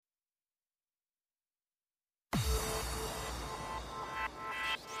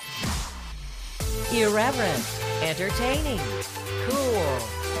Irreverent, entertaining, cool.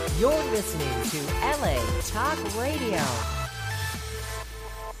 You're listening to LA Talk Radio.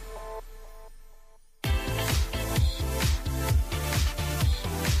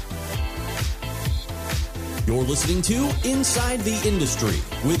 You're listening to Inside the Industry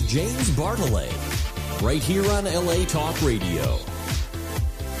with James Bartolet, right here on LA Talk Radio.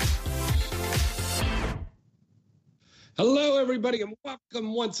 Hello, everybody, and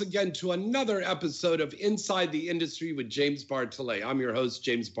welcome once again to another episode of Inside the Industry with James Bartolet. I'm your host,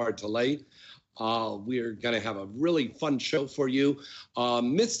 James Bartolet. We're going to have a really fun show for you.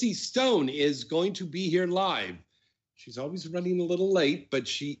 Misty Stone is going to be here live. She's always running a little late, but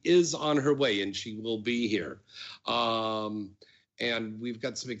she is on her way, and she will be here. And we've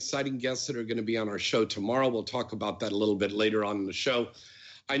got some exciting guests that are going to be on our show tomorrow. We'll talk about that a little bit later on in the show.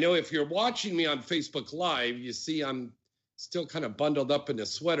 I know if you're watching me on Facebook Live, you see I'm still kind of bundled up in a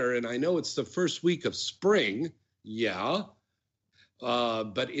sweater, and I know it's the first week of spring,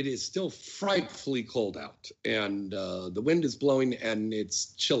 but it is still frightfully cold out, and the wind is blowing, and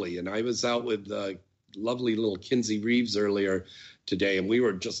it's chilly. And I was out with lovely little Kinsey Reeves earlier today, and we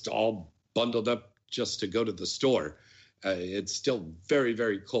were just all bundled up just to go to the store. It's still very,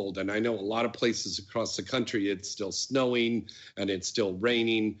 very cold, and I know a lot of places across the country it's still snowing and it's still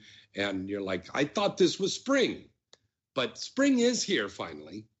raining, and you're like, I thought this was spring. But spring is here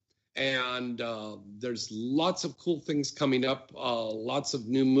finally, and there's lots of cool things coming up, lots of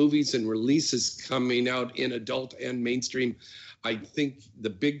new movies and releases coming out in adult and mainstream. I think the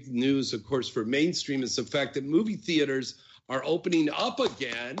big news, of course, for mainstream is the fact that movie theaters are opening up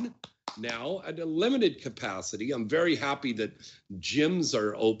again now at a limited capacity. I'm very happy that gyms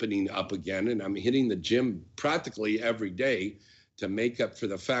are opening up again, and I'm hitting the gym practically every day to make up for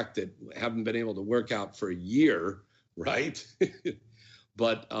the fact that I haven't been able to work out for a year. Right?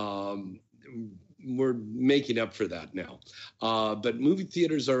 But we're making up for that now. But movie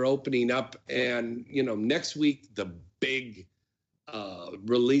theaters are opening up, and, next week, the big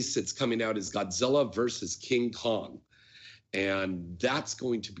release that's coming out is Godzilla versus King Kong. And that's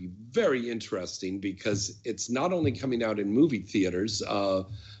going to be very interesting because it's not only coming out in movie theaters, the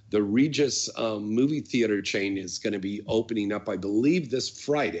Regis movie theater chain is going to be opening up, I believe, this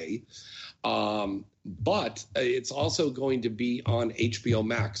Friday. But it's also going to be on HBO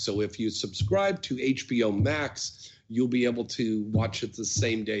Max. So if you subscribe to HBO Max, you'll be able to watch it the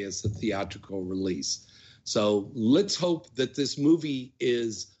same day as the theatrical release. So let's hope that this movie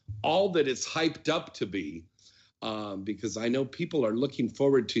is all that it's hyped up to be, because I know people are looking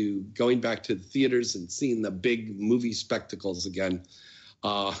forward to going back to the theaters and seeing the big movie spectacles again.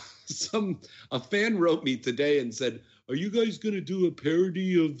 A fan wrote me today and said, are you guys going to do a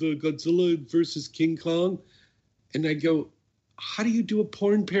parody of Godzilla versus King Kong? And I go, how do you do a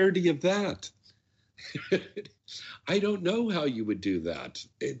porn parody of that? I don't know how you would do that.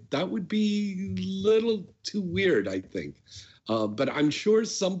 That would be a little too weird, I think. But I'm sure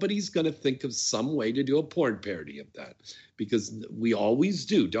somebody's going to think of some way to do a porn parody of that, because we always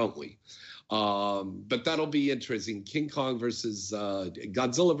do, don't we? But that'll be interesting. Godzilla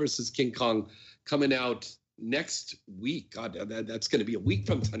versus King Kong coming out next week. God, that's going to be a week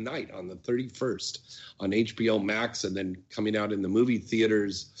from tonight on the 31st on HBO Max, and then coming out in the movie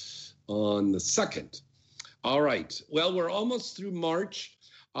theaters on the 2nd. All right. Well, we're almost through March.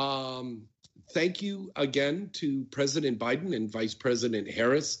 Thank you again to President Biden and Vice President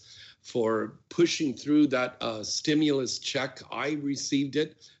Harris for pushing through that stimulus check. I received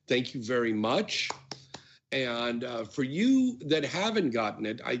it. Thank you very much. And for you that haven't gotten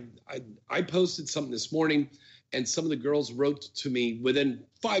it, I posted something this morning, and some of the girls wrote to me within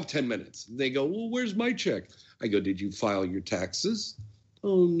 5-10 minutes. They go, well, where's my check? I go, did you file your taxes?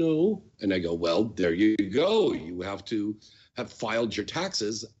 Oh, no. And I go, well, there you go. You have to have filed your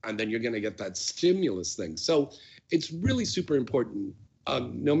taxes, and then you're going to get that stimulus thing. So it's really super important.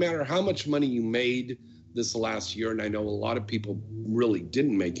 No matter how much money you made this last year, and I know a lot of people really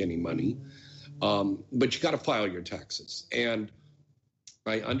didn't make any money, but you got to file your taxes. And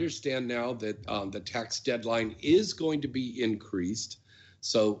I understand now that the tax deadline is going to be increased.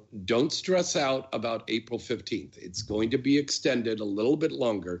 So don't stress out about April 15th. It's going to be extended a little bit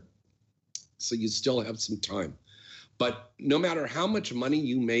longer, so you still have some time. But no matter how much money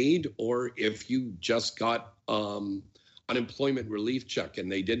you made, or if you just got unemployment relief check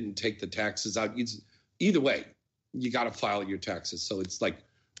and they didn't take the taxes out, either way, you got to file your taxes. So it's like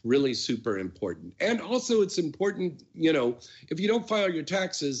really super important. And also it's important, if you don't file your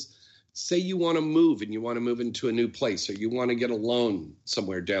taxes, say you want to move and you want to move into a new place, or you want to get a loan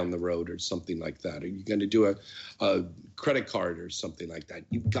somewhere down the road or something like that, or you're going to do a credit card or something like that,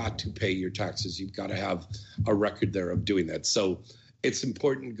 you've got to pay your taxes. You've got to have a record there of doing that. So it's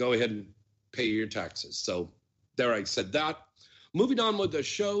important. Go ahead and pay your taxes. So there, I said that. Moving on with the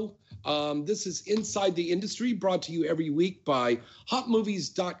show. This is Inside the Industry, brought to you every week by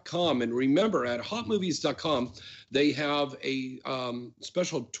hotmovies.com. And remember, at hotmovies.com, they have a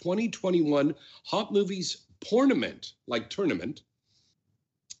special 2021 Hot Movies tournament.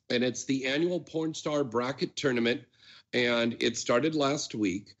 And it's the annual Porn Star Bracket Tournament. And it started last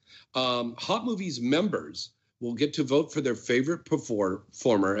week. Hot Movies members will get to vote for their favorite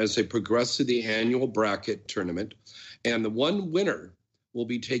performer as they progress through the annual bracket tournament. And the one winner will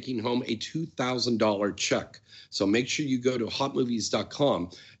be taking home a $2,000 check. So make sure you go to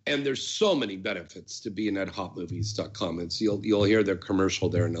hotmovies.com. And there's so many benefits to being at hotmovies.com. You'll hear their commercial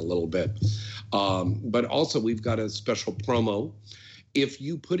there in a little bit. But also, we've got a special promo. If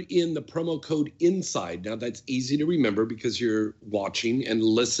you put in the promo code INSIDE, now that's easy to remember because you're watching and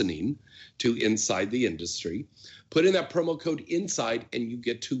listening to Inside the Industry. Put in that promo code INSIDE and you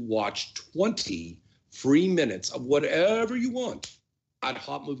get to watch 20 free minutes of whatever you want at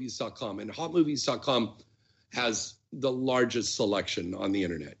hotmovies.com. And hotmovies.com has the largest selection on the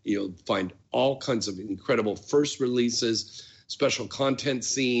internet. You'll find all kinds of incredible first releases, special content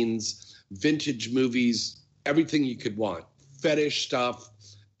scenes, vintage movies, everything you could want. Fetish stuff,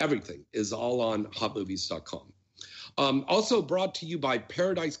 everything is all on hotmovies.com. Also brought to you by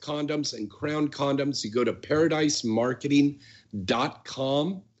Paradise Condoms and Crown Condoms. You go to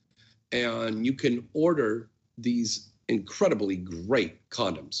paradisemarketing.com and you can order these incredibly great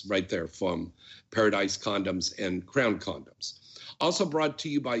condoms right there from Paradise Condoms and Crown Condoms. Also brought to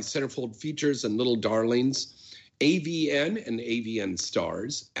you by Centerfold Features and Little Darlings, AVN and AVN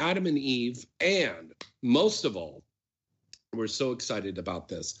Stars, Adam and Eve, and most of all, we're so excited about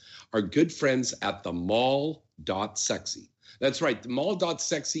this, our good friends at the Mall.Sexy. That's right, the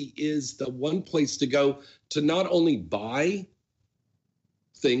Mall.Sexy is the one place to go to not only buy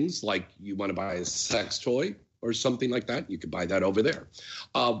things like you want to buy a sex toy or something like that, you could buy that over there.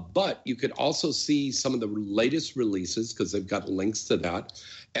 But you could also see some of the latest releases because they've got links to that.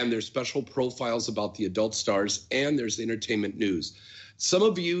 And there's special profiles about the adult stars, and there's entertainment news. Some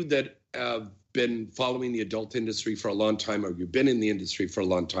of you that have been following the adult industry for a long time, or you've been in the industry for a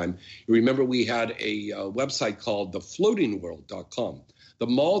long time, you remember we had a website called thefloatingworld.com. The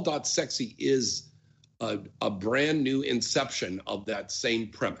Mall.Sexy is a brand new inception of that same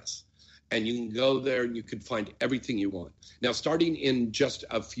premise. And you can go there and you can find everything you want. Now, starting in just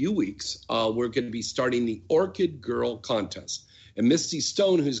a few weeks, we're going to be starting the Orchid Girl Contest. And Misty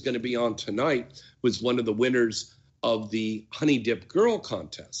Stone, who's going to be on tonight, was one of the winners of the Honey Dip Girl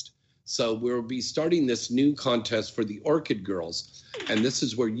Contest. So we'll be starting this new contest for the Orchid Girls. And this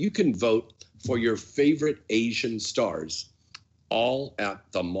is where you can vote for your favorite Asian stars, all at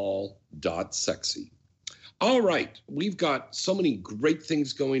the Mall.Sexy. All right, we've got so many great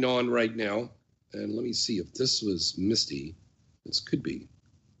things going on right now. And let me see if this was Misty. This could be.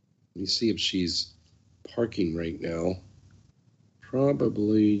 Let me see if she's parking right now.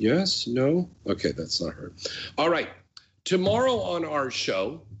 Probably yes, no? Okay, that's not her. All right, tomorrow on our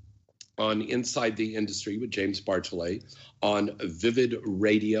show, on Inside the Industry with James Bartolet on Vivid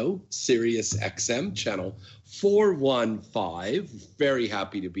Radio, Sirius XM, channel 415. Very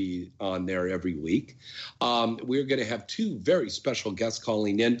happy to be on there every week. We're going to have two very special guests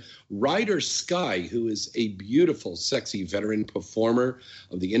calling in. Ryder Sky, who is a beautiful, sexy veteran performer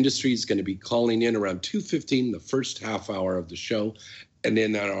of the industry, is going to be calling in around 2:15, the first half hour of the show. And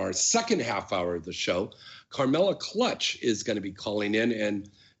then on our second half hour of the show, Carmela Clutch is going to be calling in and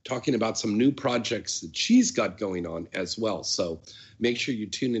talking about some new projects that she's got going on as well. So make sure you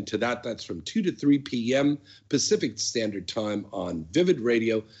tune into that. That's from 2 to 3 p.m. Pacific Standard Time on Vivid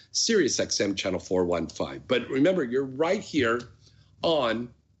Radio, Sirius XM channel 415. But remember, you're right here on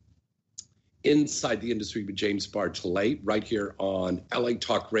Inside the Industry with James Bartolet, right here on LA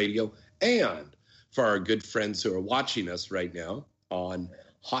Talk Radio. And for our good friends who are watching us right now on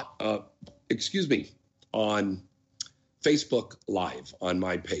on Facebook Live on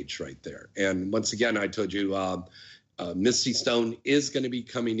my page right there. And once again, I told you Misty Stone is going to be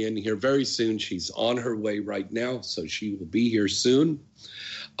coming in here very soon. She's on her way right now, so she will be here soon.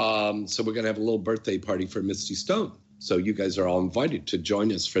 So we're going to have a little birthday party for Misty Stone. So you guys are all invited to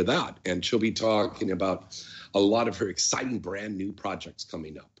join us for that. And she'll be talking about a lot of her exciting brand new projects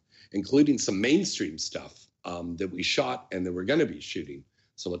coming up, including some mainstream stuff that we shot and that we're going to be shooting.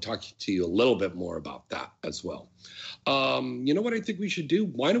 So we'll talk to you a little bit more about that as well. You know what I think we should do?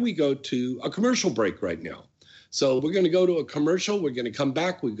 Why don't we go to a commercial break right now? So we're going to go to a commercial. We're going to come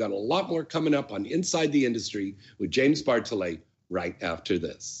back. We've got a lot more coming up on Inside the Industry with James Bartholet right after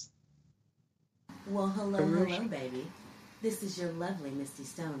this. Well, hello, baby. This is your lovely Misty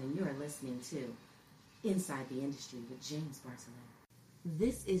Stone, and you are listening to Inside the Industry with James Bartholet.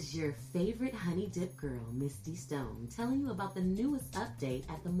 This is your favorite honey dip girl, Misty Stone, telling you about the newest update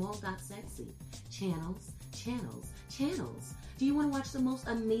at the Mall.Sexy. Channels, channels, channels. Do you want to watch the most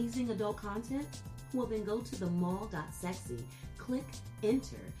amazing adult content? Well, then go to the Mall.Sexy, click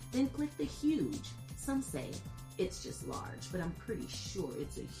enter, then click the huge. Some say it's just large, but I'm pretty sure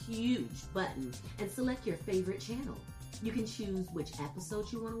it's a huge button, and select your favorite channel. You can choose which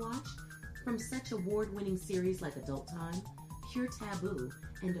episodes you want to watch, from such award-winning series like Adult Time, Pure Taboo,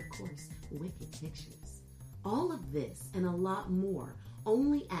 and of course, Wicked Pictures. All of this and a lot more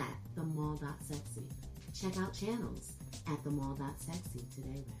only at the Mall.Sexy. Check out channels at the Mall.Sexy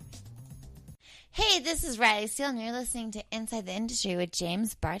today, baby. Hey, this is Riley Steele, and you're listening to Inside the Industry with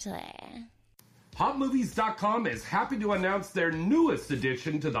James Bartholet. HotMovies.com is happy to announce their newest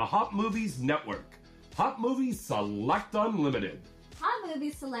addition to the Hot Movies Network, Hot Movies Select Unlimited. Hot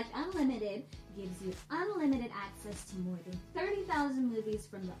Movies Select Unlimited gives you unlimited access to more than 30,000 movies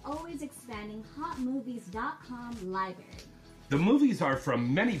from the always expanding HotMovies.com library. The movies are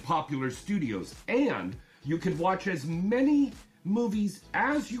from many popular studios, and you can watch as many movies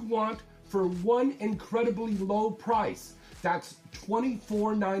as you want for one incredibly low price. That's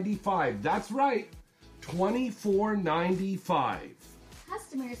 $24.95. That's right, $24.95.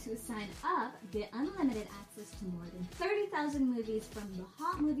 Customers who sign up get unlimited access to more than 30,000 movies from the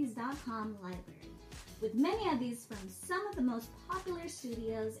HotMovies.com library, with many of these from some of the most popular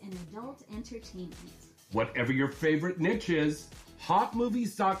studios in adult entertainment. Whatever your favorite niche is,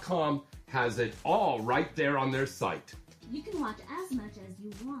 HotMovies.com has it all right there on their site. You can watch as much as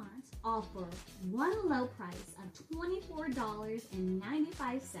you want, all for one low price of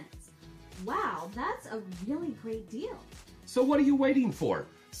 $24.95. Wow, that's a really great deal. So what are you waiting for?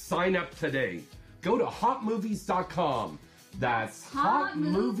 Sign up today. Go to HotMovies.com. That's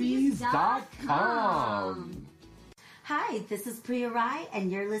HotMovies.com. Hi, this is Priya Rai,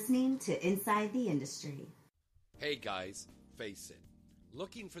 and you're listening to Inside the Industry. Hey guys, face it.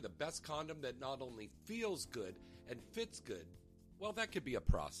 Looking for the best condom that not only feels good and fits good, well, that could be a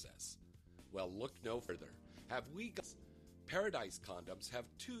process. Well, look no further. Paradise condoms have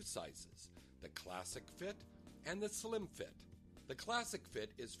two sizes, the classic fit and the slim fit. The classic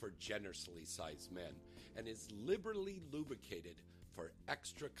fit is for generously sized men and is liberally lubricated for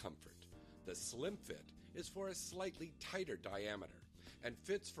extra comfort. The slim fit is for a slightly tighter diameter and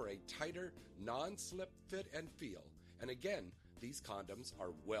fits for a tighter, non-slip fit and feel. And again, these condoms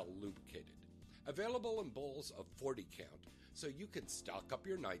are well lubricated. Available in bowls of 40 count, so you can stock up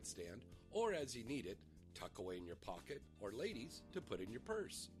your nightstand, or as you need it, tuck away in your pocket, or ladies, to put in your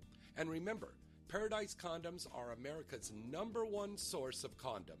purse. And remember, Paradise Condoms are America's #1 source of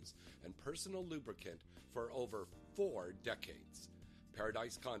condoms and personal lubricant for over 4 decades.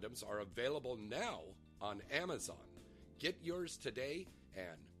 Paradise Condoms are available now on Amazon. Get yours today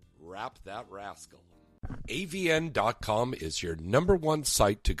and wrap that rascal. AVN.com is your #1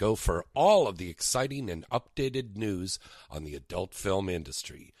 site to go for all of the exciting and updated news on the adult film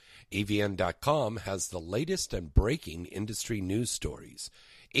industry. AVN.com has the latest and breaking industry news stories.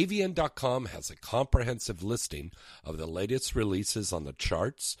 AVN.com has a comprehensive listing of the latest releases on the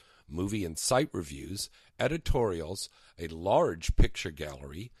charts, movie and site reviews, editorials, a large picture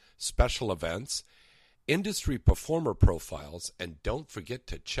gallery, special events, industry performer profiles, and don't forget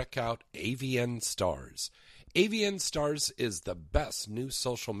to check out AVN Stars. AVN Stars is the best new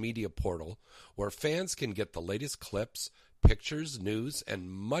social media portal where fans can get the latest clips, pictures, news,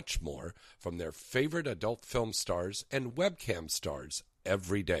 and much more from their favorite adult film stars and webcam stars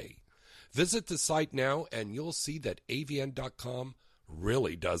every day. Visit the site now and you'll see that AVN.com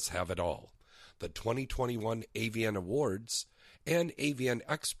really does have it all. The 2021 AVN Awards and AVN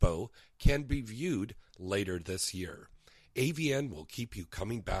Expo can be viewed later this year. AVN will keep you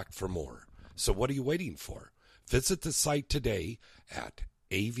coming back for more. So what are you waiting for? Visit the site today at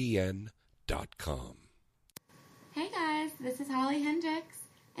avn.com. Hey guys, this is Holly Hendricks,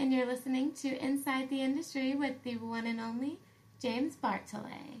 and you're listening to Inside the Industry with the one and only James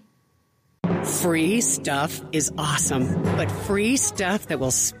Bartholet. Free stuff is awesome, but free stuff that will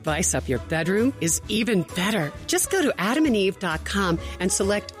spice up your bedroom is even better. Just go to adamandeve.com and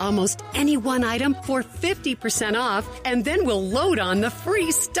select almost any one item for 50% off, and then we'll load on the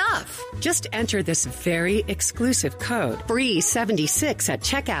free stuff. Just enter this very exclusive code, FREE76 at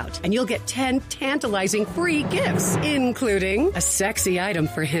checkout, and you'll get 10 tantalizing free gifts, including a sexy item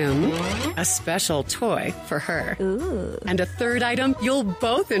for him, a special toy for her, and a third item you'll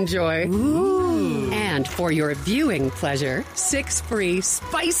both enjoy. And for your viewing pleasure, 6 free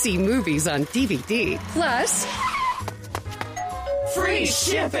spicy movies on DVD, plus free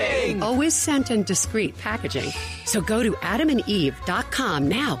shipping! Always sent in discreet packaging. So go to adamandeve.com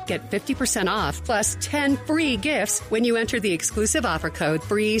now. Get 50% off plus 10 free gifts when you enter the exclusive offer code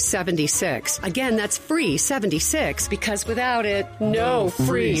FREE76. Again, that's FREE76 because without it, no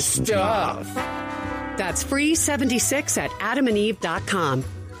free stuff. That's FREE76 at adamandeve.com.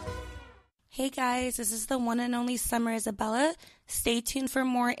 Hey guys, this is the one and only Summer Isabella. Stay tuned for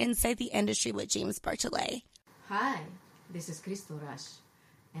more Inside the Industry with James Bartolet. Hi, this is Crystal Rush,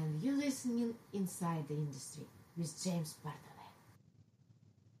 and you're listening Inside the Industry with James Bartolet.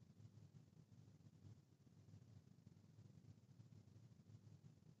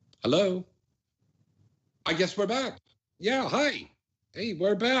 Hello? I guess we're back. Yeah, hi. Hey,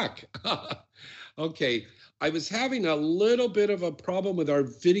 we're back. Okay. I was having a little bit of a problem with our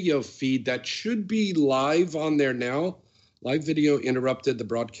video feed that should be live on there now. Live video interrupted. The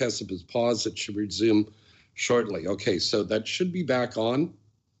broadcast was paused. It should resume shortly. Okay, so that should be back on.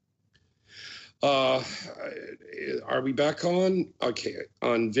 Are we back on? Okay,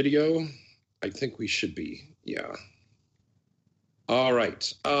 on video? I think we should be. Yeah. All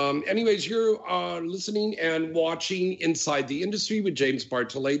right. Anyways, you're listening and watching Inside the Industry with James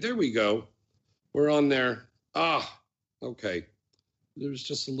Bartolet. There we go. We're on there. Okay. There's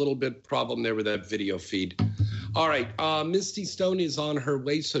just a little bit problem there with that video feed. All right. Misty Stone is on her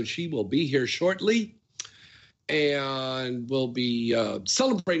way, so she will be here shortly. And we'll be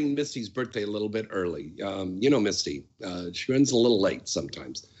celebrating Misty's birthday a little bit early. You know Misty. She runs a little late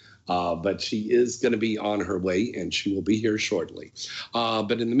sometimes. But she is going to be on her way, and she will be here shortly.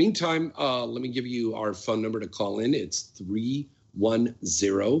 But in the meantime, let me give you our phone number to call in. It's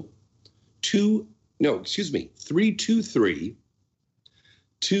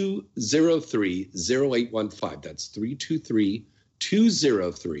 323-20815. That's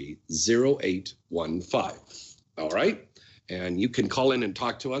 323-203-0815. All right. And you can call in and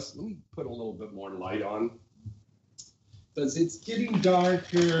talk to us. Let me put a little bit more light on, because it's getting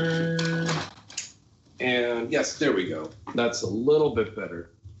darker. And yes, there we go. That's a little bit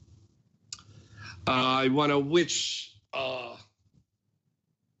better. I want to wish all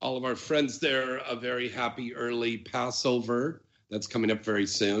of our friends there a very happy early Passover. That's coming up very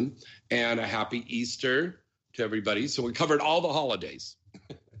soon. And a happy Easter to everybody. So we covered all the holidays.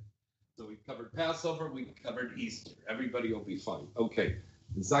 So we covered Passover, we covered Easter. Everybody will be fine. Okay.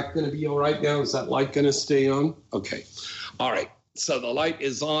 Is that going to be all right now? Is that light going to stay on? Okay. All right. So the light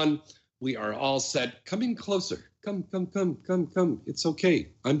is on. We are all set. Come in closer. Come. It's okay.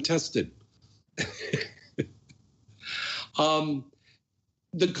 I'm tested.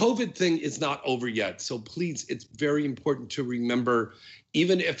 The COVID thing is not over yet. So please, it's very important to remember,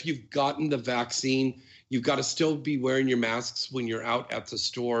 even if you've gotten the vaccine, you've got to still be wearing your masks when you're out at the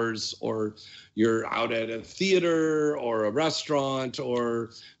stores, or you're out at a theater or a restaurant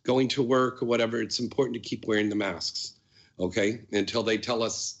or going to work or whatever. It's important to keep wearing the masks, okay, until they tell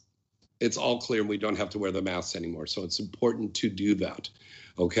us it's all clear and we don't have to wear the masks anymore. So it's important to do that,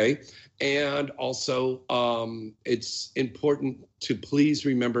 okay? And also, it's important to please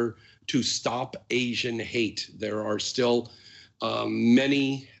remember to stop Asian hate. There are still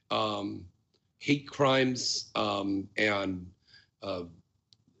many hate crimes and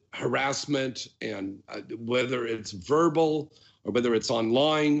harassment, and whether it's verbal or whether it's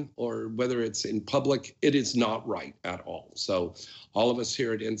online or whether it's in public, it is not right at all. So all of us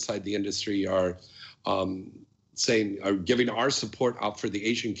here at Inside the Industry are giving our support out for the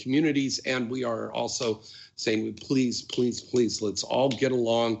Asian communities, and we are also saying, please, let's all get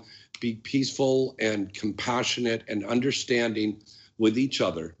along, be peaceful and compassionate and understanding with each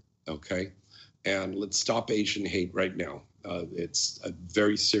other, okay? And let's stop Asian hate right now. It's a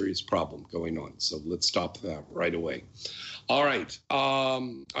very serious problem going on, so let's stop that right away. All right.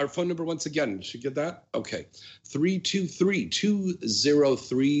 Our phone number, once again, should get that? Okay.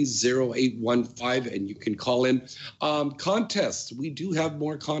 323-203-0815, and you can call in. Contests. We do have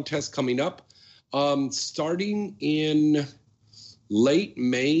more contests coming up. Starting in late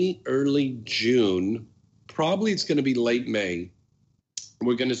May, early June. Probably it's going to be late May.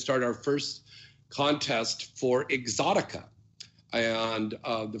 we're going to start our first contest for Exotica. And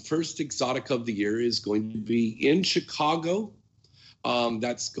the first Exotica of the year is going to be in Chicago.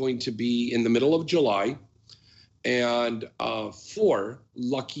 That's going to be in the middle of July. And for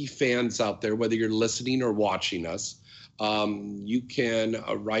lucky fans out there, whether you're listening or watching us, you can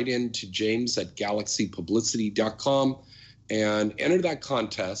write in to James at galaxypublicity.com and enter that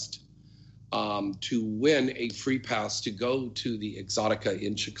contest to win a free pass to go to the Exotica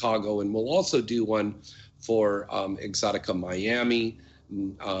in Chicago. And we'll also do one for Exotica Miami,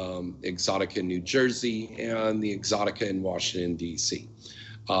 Exotica New Jersey, and the Exotica in Washington, D.C.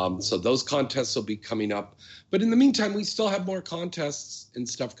 So those contests will be coming up. But in the meantime, we still have more contests and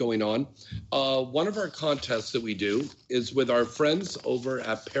stuff going on. One of our contests that we do is with our friends over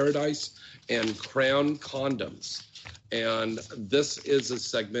at Paradise and Crown Condoms. And this is a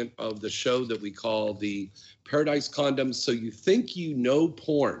segment of the show that we call the Paradise Condoms So You Think You Know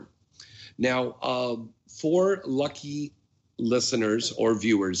Porn. Now, 4 lucky listeners or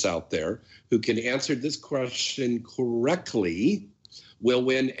viewers out there who can answer this question correctly will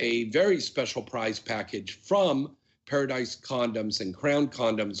win a very special prize package from Paradise Condoms and Crown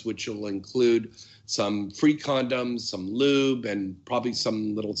Condoms, which will include some free condoms, some lube, and probably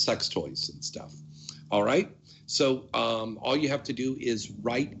some little sex toys and stuff. All right? So all you have to do is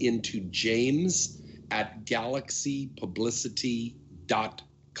write into James at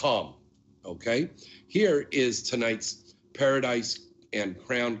galaxypublicity.com. Okay? Here is tonight's Paradise and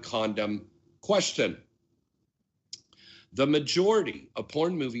Crown Condom question. The majority of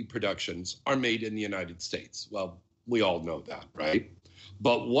porn movie productions are made in the United States. Well, we all know that, right?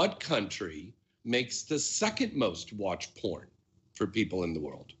 But what country makes the second most watched porn for people in the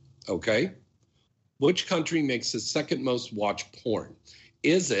world? Okay? Which country makes the second most watched porn?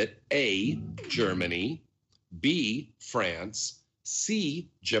 Is it A, Germany, B, France, C,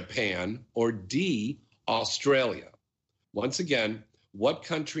 Japan, or D, Australia? Once again, what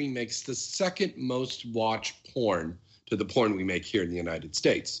country makes the second most watched porn to the porn we make here in the United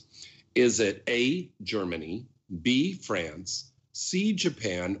States? Is it A, Germany, B, France, C,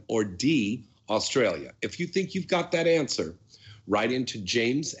 Japan, or D, Australia? If you think you've got that answer, write into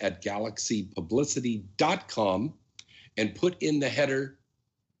James at galaxypublicity.com and put in the header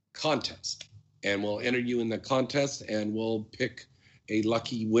contest. And we'll enter you in the contest and we'll pick a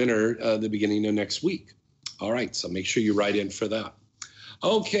lucky winner the beginning of next week. All right, so make sure you write in for that.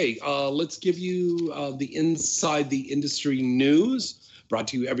 Okay, let's give you the Inside the Industry news, brought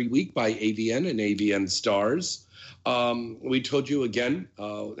to you every week by AVN and AVN Stars. We told you again,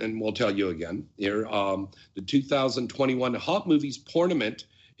 and we'll tell you again here, the 2021 Hot Movies Tournament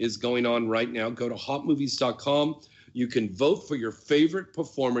is going on right now. Go to hotmovies.com. You can vote for your favorite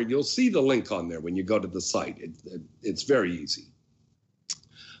performer. You'll see the link on there when you go to the site. It's very easy.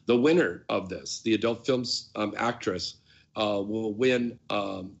 The winner of this, the adult films actress, will win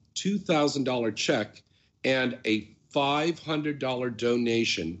a $2,000 check and a $500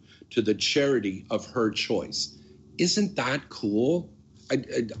 donation to the charity of her choice. Isn't that cool?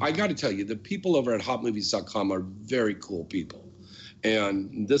 I got to tell you, the people over at hotmovies.com are very cool people.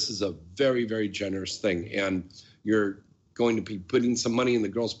 And this is a very, very generous thing. And you're going to be putting some money in the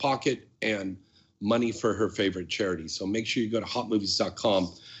girl's pocket and money for her favorite charity. So make sure you go to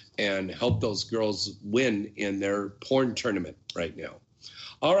hotmovies.com and help those girls win in their porn tournament right now.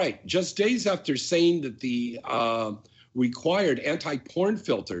 All right, just days after saying that the required anti-porn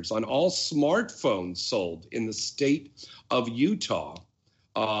filters on all smartphones sold in the state of Utah,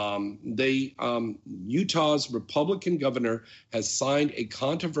 Utah's Republican governor has signed a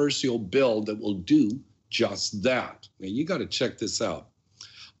controversial bill that will do just that. Now, you got to check this out.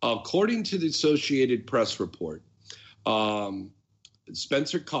 According to the Associated Press report,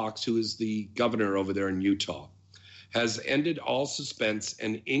 Spencer Cox, who is the governor over there in Utah, has ended all suspense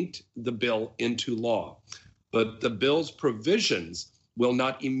and inked the bill into law. But the bill's provisions will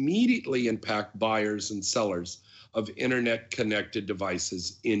not immediately impact buyers and sellers of internet-connected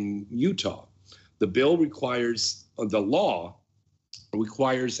devices in Utah. The law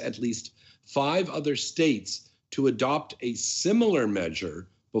requires at least 5 other states to adopt a similar measure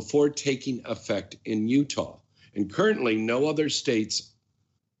before taking effect in Utah. And currently, no other states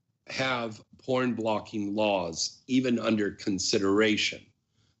have porn blocking laws even under consideration.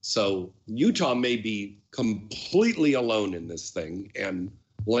 So Utah may be completely alone in this thing and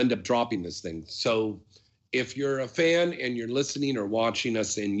will end up dropping this thing. So if you're a fan and you're listening or watching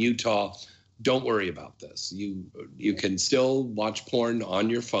us in Utah, don't worry about this. You can still watch porn on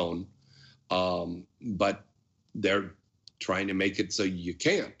your phone, but they're trying to make it so you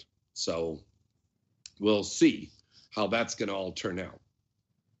can't. So we'll see how that's going to all turn out.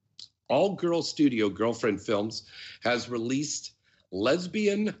 all-girl studio, Girlfriend Films, has released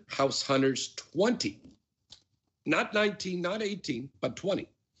Lesbian House Hunters 20. Not 19, not 18, but 20.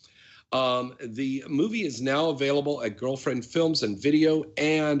 The movie is now available at Girlfriend Films and video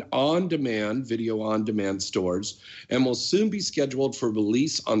on demand stores, and will soon be scheduled for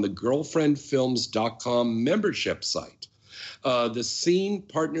release on the girlfriendfilms.com membership site. The scene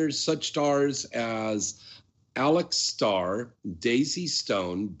partners such stars as Alex Starr, Daisy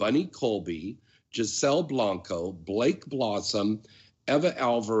Stone, Bunny Colby, Giselle Blanco, Blake Blossom, Eva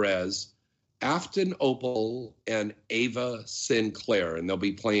Alvarez, Afton Opal, and Ava Sinclair. And they'll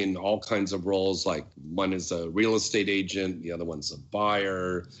be playing all kinds of roles, like one is a real estate agent, the other one's a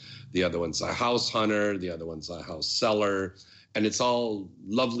buyer, the other one's a house hunter, the other one's a house seller. And it's all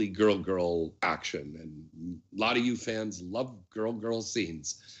lovely girl action. And a lot of you fans love girl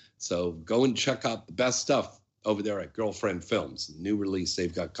scenes. So go and check out the best stuff over there at Girlfriend Films, the new release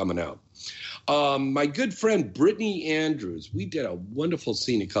they've got coming out. My good friend Brittany Andrews, we did a wonderful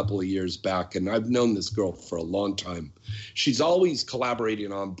scene a couple of years back, and I've known this girl for a long time. She's always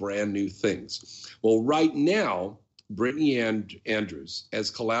collaborating on brand new things. Well, right now, Brittany Andrews has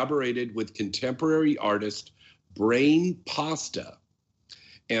collaborated with contemporary artist Brain Pasta,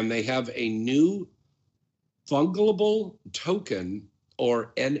 and they have a new fungible token,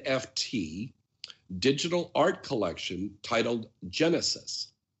 or NFT, digital art collection titled Genesis.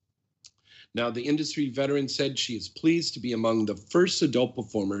 Now, the industry veteran said she is pleased to be among the first adult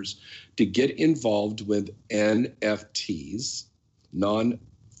performers to get involved with NFTs,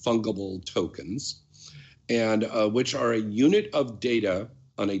 non-fungible tokens, and which are a unit of data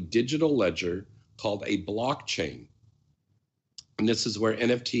on a digital ledger called a blockchain. And this is where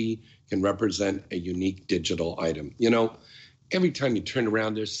NFT can represent a unique digital item. You know, every time you turn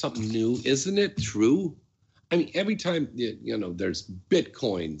around, there's something new. Isn't it true? I mean, every time, you know, there's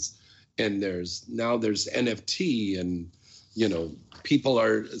Bitcoins and there's NFT, and, you know, people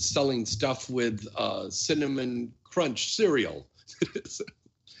are selling stuff with Cinnamon Crunch cereal.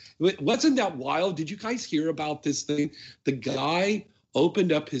 Wasn't that wild? Did you guys hear about this thing? The guy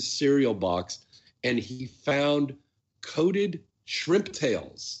opened up his cereal box and he found coated shrimp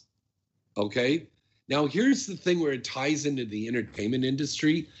tails. Okay? Now, here's the thing where it ties into the entertainment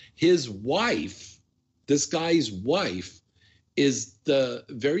industry. His wife, this guy's wife, is the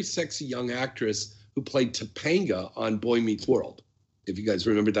very sexy young actress who played Topanga on Boy Meets World. If you guys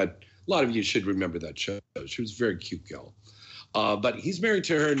remember that, a lot of you should remember that show. She was a very cute girl. But he's married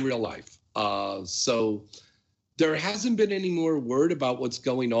to her in real life. So there hasn't been any more word about what's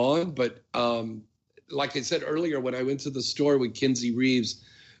going on. But like I said earlier, when I went to the store with Kinsey Reeves,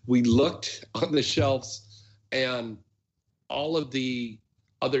 we looked on the shelves and all of the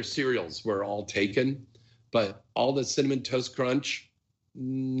other cereals were all taken. But all the Cinnamon Toast Crunch,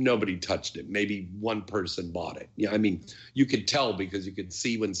 nobody touched it. Maybe one person bought it. Yeah, I mean, you could tell because you could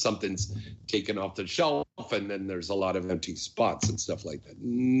see when something's taken off the shelf and then there's a lot of empty spots and stuff like that.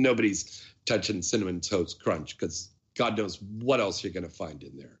 Nobody's touching Cinnamon Toast Crunch because God knows what else you're going to find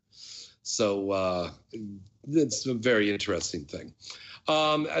in there. So it's a very interesting thing.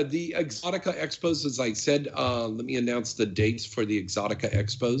 The Exotica Expos, as I said, let me announce the dates for the Exotica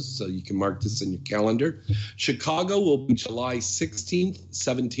Expos so you can mark this in your calendar. Chicago will be July 16th,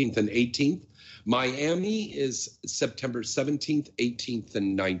 17th, and 18th. Miami is September 17th, 18th,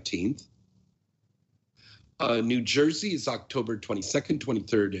 and 19th. New Jersey is October 22nd,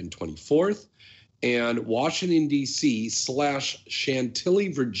 23rd, and 24th. And Washington, D.C. /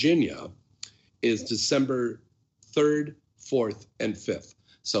 Chantilly, Virginia is December 3rd, 4th, and 5th.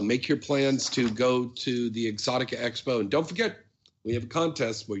 So make your plans to go to the Exotica Expo. And don't forget, we have a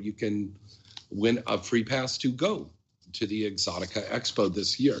contest where you can win a free pass to go to the Exotica Expo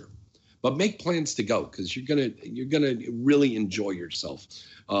this year. But make plans to go because you're gonna really enjoy yourself.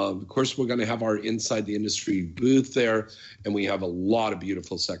 Of course, we're going to have our Inside the Industry booth there, and we have a lot of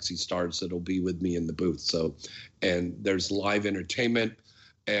beautiful, sexy stars that'll be with me in the booth. So, and there's live entertainment,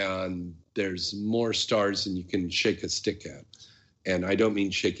 and there's more stars than you can shake a stick at. And I don't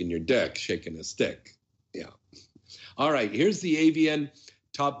mean shaking your dick, shaking a stick. Yeah. All right, here's the AVN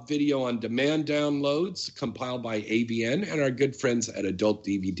Top Video on Demand downloads compiled by AVN and our good friends at Adult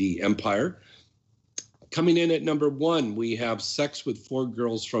DVD Empire. Coming in at number 1, we have Sex with 4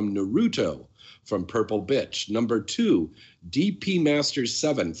 Girls from Naruto from Purple Bitch. Number 2, DP Master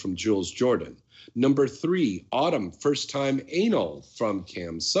 7 from Jules Jordan. Number 3, Autumn First Time Anal from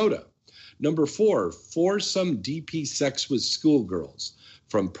Cam Soda. Number 4, Foursome DP Sex with Schoolgirls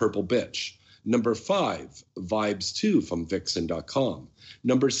from Purple Bitch. Number 5, Vibes 2 from Vixen.com.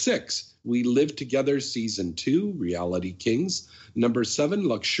 Number 6, We Live Together Season 2, Reality Kings. Number 7,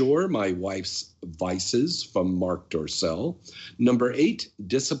 Luxure, My Wife's Vices from Mark Dorcel. Number 8,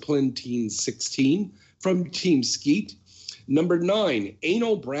 Discipline Teen 16 from Team Skeet. Number 9,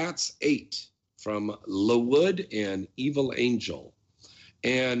 Anal Brats 8 from LaWood and Evil Angel.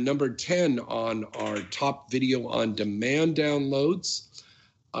 And number 10 on our top video on demand downloads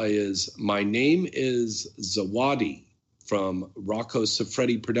is My Name is Zawadi from Rocco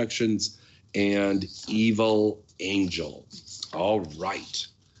Siffredi Productions and Evil Angel. All right.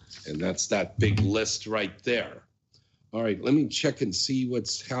 And that's that big list right there. All right, let me check and see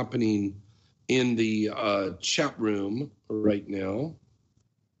what's happening in the chat room right now.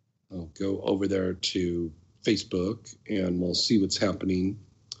 I'll go over there to Facebook and we'll see what's happening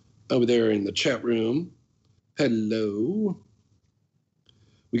over there in the chat room. Hello.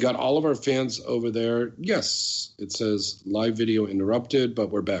 We got all of our fans over there. Yes, it says live video interrupted, but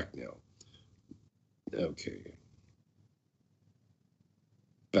we're back now. Okay.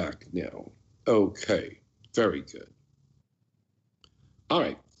 Back now. Okay. Very good. All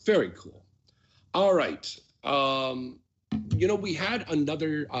right. Very cool. All right. We had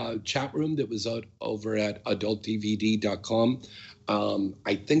another chat room that was over at adultdvd.com.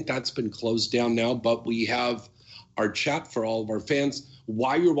 I think that's been closed down now, but we have our chat for all of our fans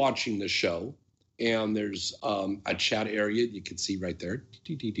while you're watching the show. And there's a chat area you can see right there.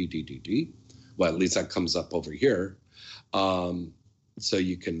 Well, at least that comes up over here. So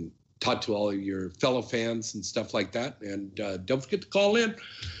you can talk to all of your fellow fans and stuff like that. And don't forget to call in.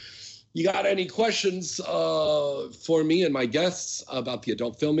 You got any questions for me and my guests about the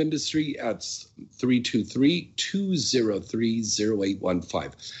adult film industry? That's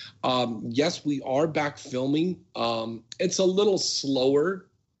 323-203-0815. Yes, we are back filming. It's a little slower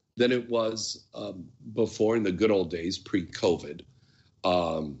than it was before in the good old days, pre-COVID.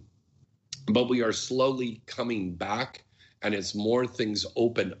 But we are slowly coming back, and as more things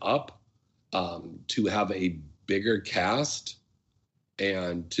open up to have a bigger cast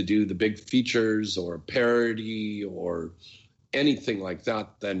and to do the big features or parody or anything like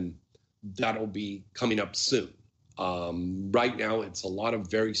that, then that'll be coming up soon. Right now, it's a lot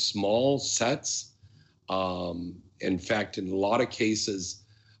of very small sets. In fact, in a lot of cases,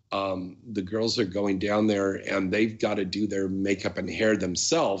 the girls are going down there and they've got to do their makeup and hair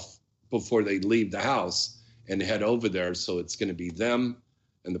themselves before they leave the house and head over there. So it's going to be them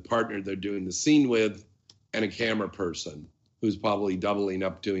and the partner they're doing the scene with and a camera person who's probably doubling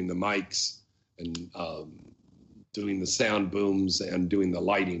up doing the mics and doing the sound booms and doing the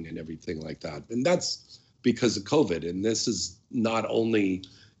lighting and everything like that. And that's because of COVID. And this is not only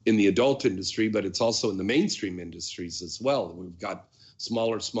in the adult industry, but it's also in the mainstream industries as well. We've got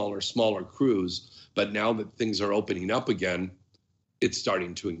smaller crews, but now that things are opening up again, it's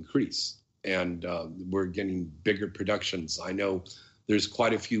starting to increase. And we're getting bigger productions. I know there's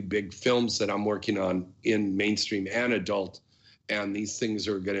quite a few big films that I'm working on in mainstream and adult. And these things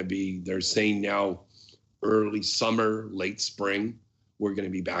are going to be, they're saying now, early summer, late spring, we're going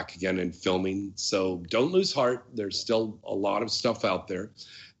to be back again and filming. So don't lose heart. There's still a lot of stuff out there.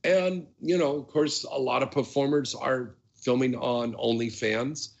 And, of course, a lot of performers are filming on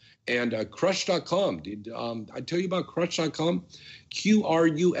OnlyFans. And Crush.com. Did I tell you about Crush.com?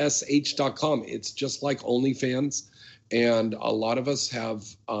 Crush.com. It's just like OnlyFans. And a lot of us have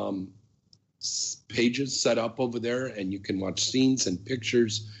pages set up over there, and you can watch scenes and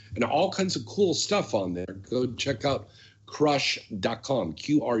pictures and all kinds of cool stuff on there. Go check out Crush.com,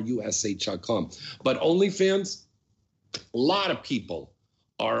 Crush.com. But OnlyFans, a lot of people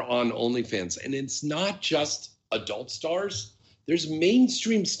are on OnlyFans, and it's not just adult stars. There's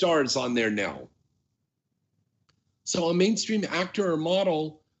mainstream stars on there now. So a mainstream actor or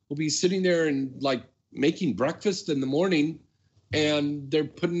model will be sitting there and making breakfast in the morning, and they're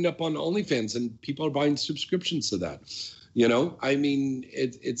putting it up on OnlyFans, and people are buying subscriptions to that.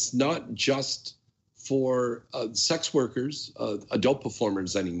 It's not just for sex workers, adult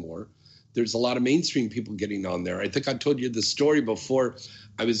performers anymore. There's a lot of mainstream people getting on there. I think I told you the story before.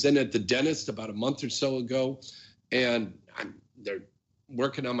 I was in at the dentist about a month or so ago, and they're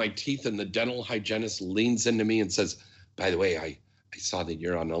working on my teeth, and the dental hygienist leans into me and says, "By the way, I saw that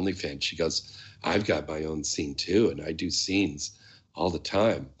you're on OnlyFans." She goes, "I've got my own scene too, and I do scenes all the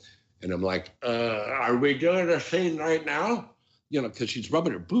time." And I'm like, are we doing a scene right now? Because she's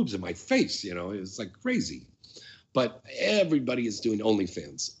rubbing her boobs in my face, it's like crazy. But everybody is doing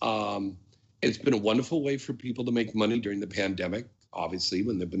OnlyFans. It's been a wonderful way for people to make money during the pandemic, obviously,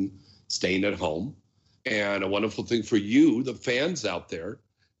 when they've been staying at home. And a wonderful thing for you, the fans out there,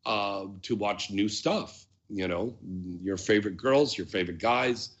 to watch new stuff. Your favorite girls, your favorite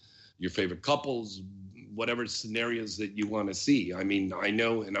guys, your favorite couples, whatever scenarios that you want to see. I mean, I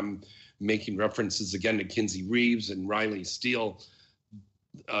know, and I'm making references again to Kinsey Reeves and Riley Steele,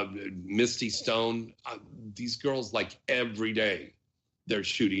 Misty Stone. These girls, like every day, they're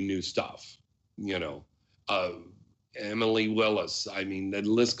shooting new stuff, you know. Emily Willis. I mean, the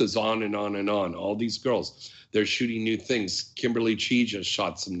list goes on and on and on. All these girls, they're shooting new things. Kimberly Chi just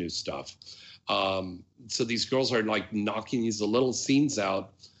shot some new stuff. So these girls are like knocking these little scenes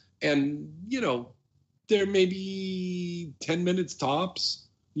out. And, you know, they're maybe 10 minutes tops,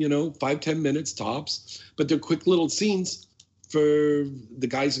 you know, 5-10 minutes tops. But they're quick little scenes for the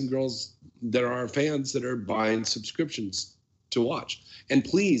guys and girls that are our fans that are buying subscriptions to watch. And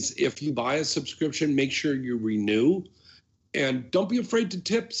please, if you buy a subscription, make sure you renew, and don't be afraid to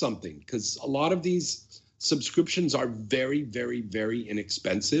tip something, because a lot of these subscriptions are very, very, very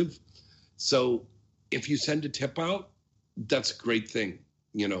inexpensive. So if you send a tip out, that's a great thing,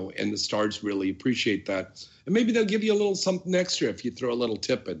 you know, and the stars really appreciate that. And maybe they'll give you a little something extra if you throw a little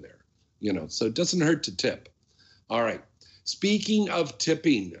tip in there, you know, so it doesn't hurt to tip. All right. Speaking of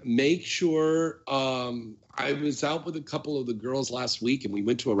tipping, make sure, I was out with a couple of the girls last week, and we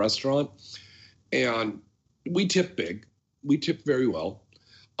went to a restaurant, and we tipped big. We tipped very well,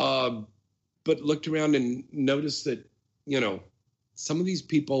 but looked around and noticed that, you know, some of these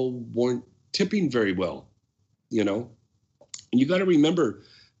people weren't tipping very well, you know. And you got to remember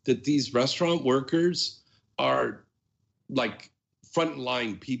that these restaurant workers are like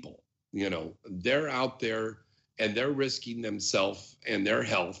frontline people, you know. They're out there, and they're risking themselves and their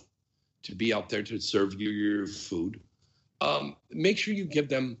health to be out there to serve you your food. Make sure you give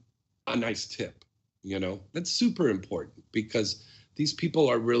them a nice tip, you know. That's super important, because these people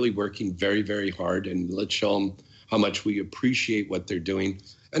are really working very, very hard, and let's show them how much we appreciate what they're doing.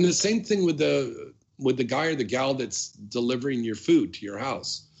 And the same thing with the guy or the gal that's delivering your food to your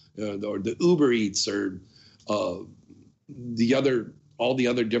house, or the Uber Eats, or all the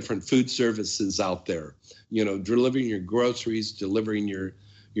other different food services out there, you know, delivering your groceries, delivering your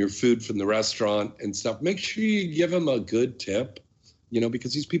food from the restaurant and stuff. Make sure you give them a good tip, you know,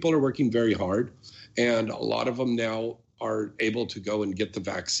 because these people are working very hard, and a lot of them now are able to go and get the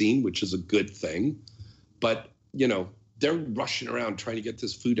vaccine, which is a good thing. But, you know, they're rushing around trying to get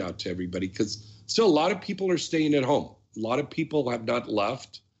this food out to everybody, because still a lot of people are staying at home. A lot of people have not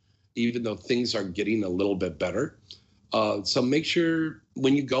left, even though things are getting a little bit better. So make sure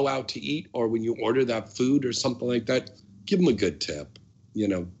when you go out to eat, or when you order that food or something like that, give them a good tip. You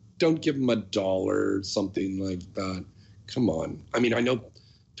know, don't give them $1 or something like that. Come on. I mean, I know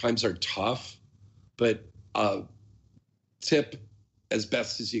times are tough, but tip as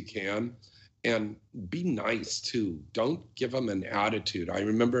best as you can, and be nice too. Don't give them an attitude. I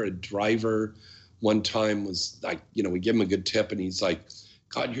remember a driver one time was like, you know, we give him a good tip, and he's like,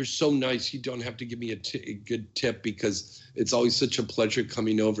 God, you're so nice. You don't have to give me a good tip, because it's always such a pleasure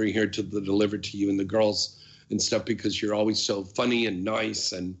coming over here to deliver to you and the girls and stuff, because you're always so funny and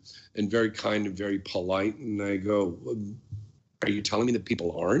nice and very kind and very polite. And I go, are you telling me that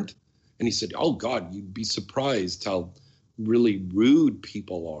people aren't? And he said, oh, God, you'd be surprised how really rude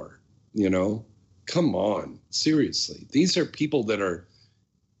people are, you know? Come on, seriously. These are people that are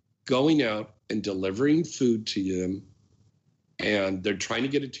going out and delivering food to them, and they're trying to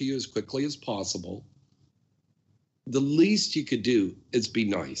get it to you as quickly as possible. The least you could do is be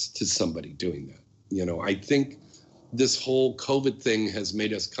nice to somebody doing that. You know, I think this whole COVID thing has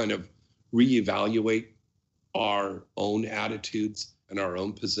made us kind of reevaluate our own attitudes and our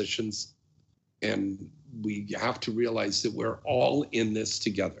own positions. And we have to realize that we're all in this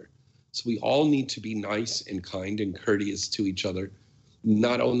together. So we all need to be nice and kind and courteous to each other,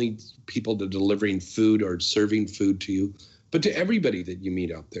 not only people that are delivering food or serving food to you, but to everybody that you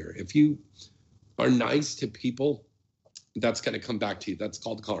meet out there. If you are nice to people, that's going to come back to you. That's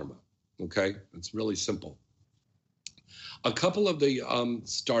called karma. Okay? It's really simple. A couple of the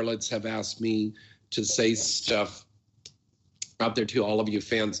starlets have asked me to say stuff out there to all of you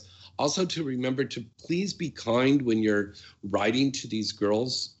fans. Also to remember to please be kind when you're writing to these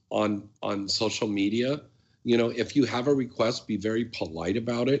girls on social media. You know, if you have a request, be very polite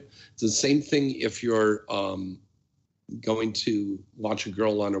about it. It's the same thing if you're going to watch a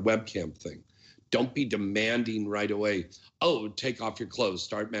girl on a webcam thing. Don't be demanding right away, oh, take off your clothes,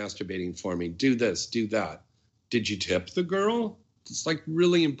 start masturbating for me, do this, do that. Did you tip the girl? It's like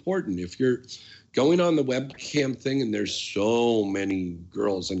really important. If you're going on the webcam thing, and there's so many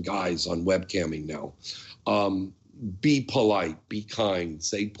girls and guys on webcamming now, be polite, be kind,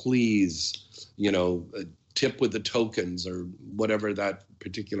 say please, you know, tip with the tokens or whatever that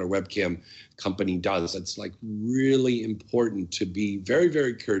particular webcam company does. It's like really important to be very,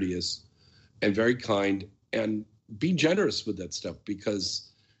 very courteous and very kind and be generous with that stuff,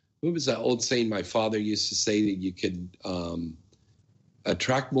 because what was that old saying my father used to say, that you could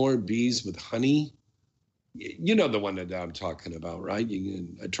attract more bees with honey? You know the one that I'm talking about, right? You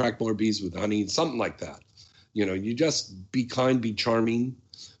can attract more bees with honey, something like that. You know, you just be kind, be charming,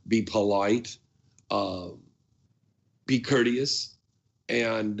 be polite, be courteous,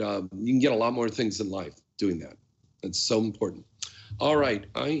 and you can get a lot more things in life doing that. It's so important. All right,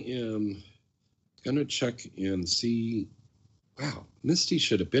 I am going to check and see. Wow, Misty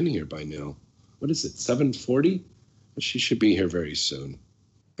should have been here by now. What is it, 7:40? She should be here very soon.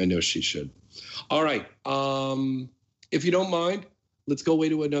 I know she should. All right, if you don't mind, let's go away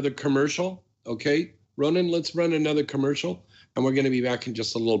to another commercial, okay? Ronan, let's run another commercial, and we're going to be back in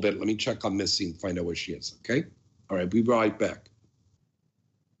just a little bit. Let me check on Missy and find out where she is, okay? All right, be right back.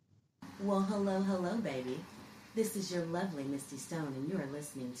 Well, hello, baby. This is your lovely Misty Stone, and you are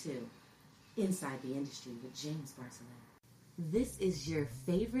listening to Inside the Industry with James Bartolet. This is your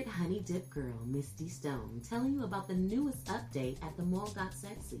favorite honey dip girl, Misty Stone, telling you about the newest update at the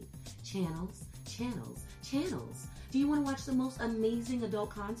mall.sexy. Channels. Do you want to watch the most amazing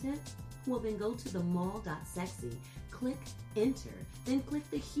adult content? Well, then go to the mall.sexy, click enter, then click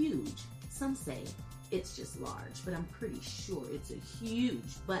the huge. Some say it's just large, but I'm pretty sure it's a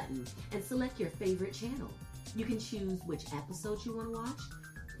huge button, and select your favorite channel. You can choose which episodes you want to watch,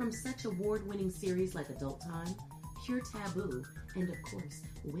 from such award-winning series like Adult Time, Pure Taboo, and of course,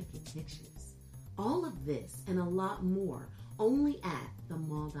 Wicked Pictures. All of this and a lot more only at the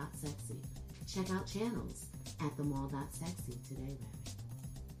mall.sexy. Check out channels at the mall.sexy today, baby.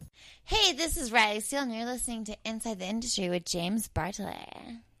 Hey, this is Riley Steele, and you're listening to Inside the Industry with James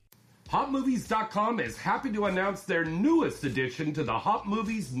Bartolet. HotMovies.com is happy to announce their newest addition to the Hot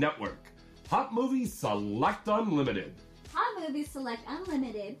Movies Network, Hot Movies Select Unlimited. Hot Movies Select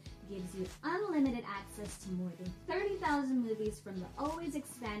Unlimited gives you unlimited access to more than 30,000 movies from the always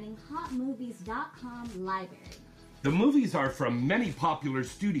expanding HotMovies.com library. The movies are from many popular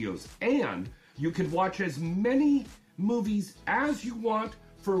studios, and you can watch as many movies as you want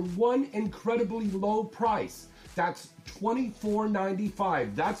for one incredibly low price. That's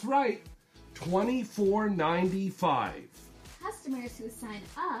 $24.95. That's right, $24.95. Customers who sign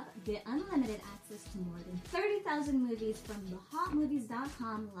up get unlimited access to more than 30,000 movies from the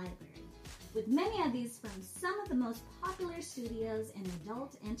HotMovies.com library, with many of these from some of the most popular studios in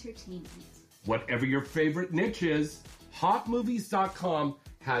adult entertainment. Whatever your favorite niche is, HotMovies.com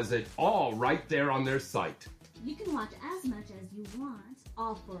has it all right there on their site. You can watch as much as you want,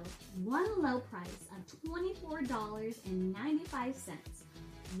 all for one low price of $24.95.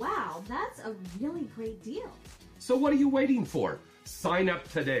 Wow, that's a really great deal. So what are you waiting for? Sign up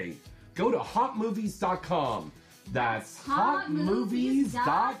today. Go to HotMovies.com. That's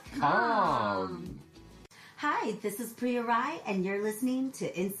HotMovies.com. Hi, this is Priya Rai, and you're listening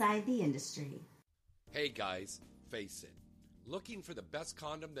to Inside the Industry. Hey guys, face it. Looking for the best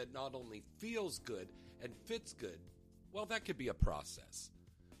condom that not only feels good and fits good, well, that could be a process.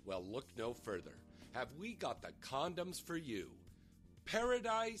 Well, look no further. Have we got the condoms for you?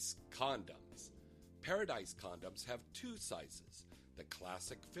 Paradise Condoms. Paradise Condoms have two sizes, the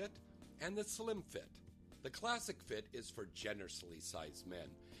Classic Fit and the Slim Fit. The Classic Fit is for generously sized men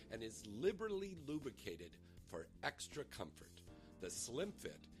and is liberally lubricated for extra comfort. The Slim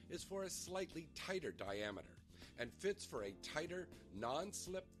Fit is for a slightly tighter diameter and fits for a tighter,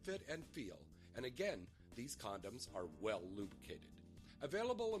 non-slip fit and feel. And again, these condoms are well lubricated.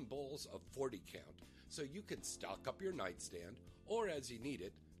 Available in bowls of 40 count, so you can stock up your nightstand, or as you need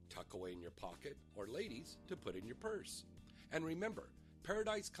it, tuck away in your pocket, or ladies, to put in your purse. And remember,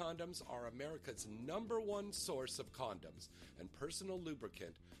 Paradise Condoms are America's #1 source of condoms and personal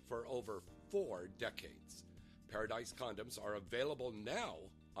lubricant for over 4 decades. Paradise Condoms are available now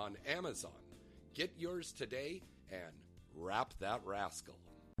on Amazon. Get yours today and wrap that rascal.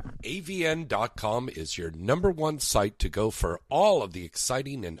 AVN.com is your #1 site to go for all of the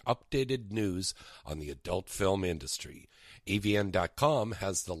exciting and updated news on the adult film industry. AVN.com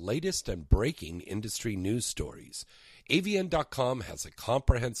has the latest and breaking industry news stories. AVN.com has a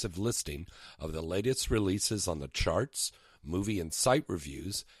comprehensive listing of the latest releases on the charts, movie and site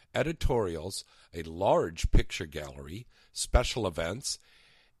reviews, editorials, a large picture gallery, special events,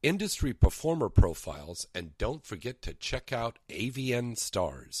 industry performer profiles, and don't forget to check out AVN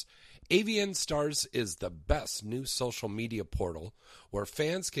Stars. AVN Stars is the best new social media portal where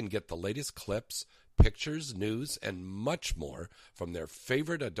fans can get the latest clips, pictures, news, and much more from their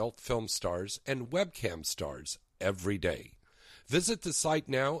favorite adult film stars and webcam stars every day. Visit the site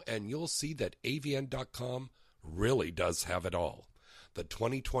now and you'll see that AVN.com really does have it all. The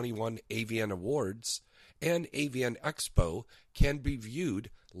 2021 AVN Awards and AVN Expo can be viewed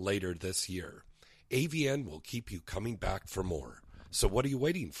later this year. AVN will keep you coming back for more. So what are you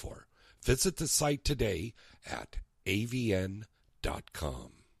waiting for? Visit the site today at avn.com.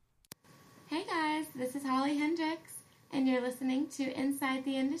 Hey guys, this is Holly Hendricks, and you're listening to Inside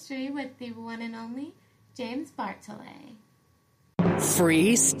the Industry with the one and only James Bartolet.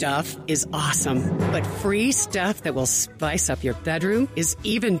 Free stuff is awesome, but free stuff that will spice up your bedroom is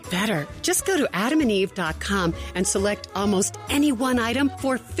even better. Just go to adamandeve.com and select almost any one item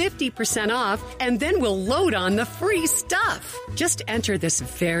for 50% off, and then we'll load on the free stuff. Just enter this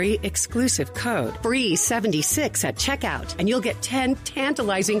very exclusive code, FREE76 at checkout, and you'll get 10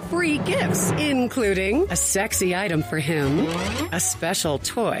 tantalizing free gifts, including a sexy item for him, a special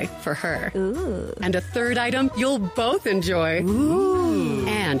toy for her, and a third item you'll both enjoy.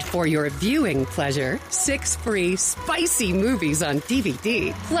 And for your viewing pleasure, 6 free spicy movies on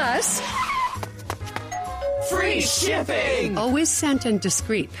DVD. Plus, free shipping! Always sent in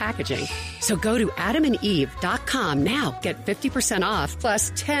discreet packaging. So go to adamandeve.com now. Get 50% off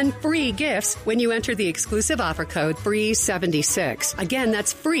plus 10 free gifts when you enter the exclusive offer code FREE76. Again,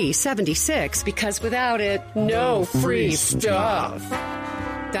 that's FREE76 because without it, no free stuff.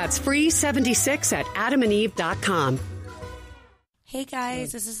 That's FREE76 at adamandeve.com. Hey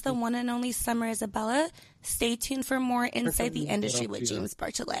guys, this is the one and only Summer Isabella. Stay tuned for more Inside the Industry with James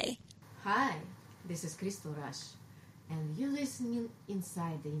Bartolet. Hi, this is Crystal Rush, and you're listening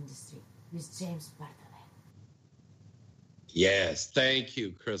Inside the Industry with James Bartolet. Yes, thank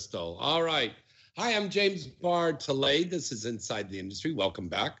you, Crystal. All right. Hi, I'm James Bartolet. This is Inside the Industry. Welcome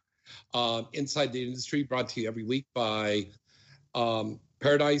back. Inside the Industry brought to you every week by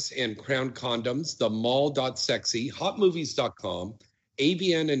Paradise and Crown Condoms, the Mall.sexy, hotmovies.com,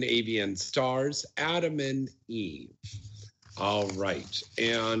 AVN and AVN Stars, Adam and Eve. All right.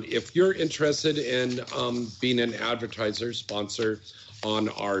 And if you're interested in being an advertiser, sponsor on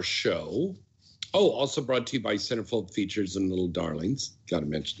our show, also brought to you by Centerfold Features and Little Darlings. Got to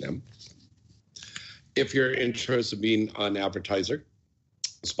mention them. If you're interested in being an advertiser,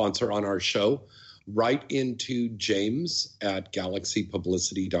 sponsor on our show, write into James at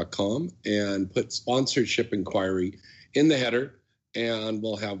galaxypublicity.com and put sponsorship inquiry in the header, and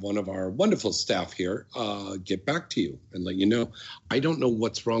we'll have one of our wonderful staff here get back to you and let you know. I don't know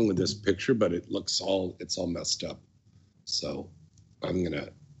what's wrong with this picture, but it's all messed up. So I'm going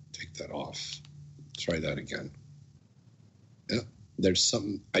to take that off. Try that again. Yeah, there's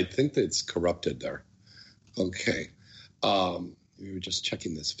something. I think that it's corrupted there. Okay. We were just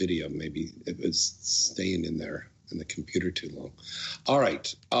checking this video. Maybe it was staying in there in the computer too long. All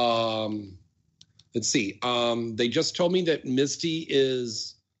right. Let's see. They just told me that Misty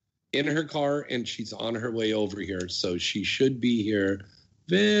is in her car and she's on her way over here. So she should be here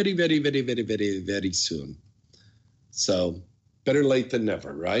very, very, very, very, very, very soon. So better late than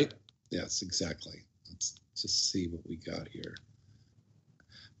never, right? Yes, exactly. Let's just see what we got here.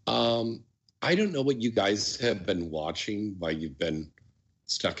 I don't know what you guys have been watching while you've been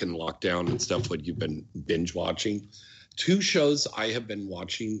stuck in lockdown and stuff, what you've been binge watching. 2 shows I have been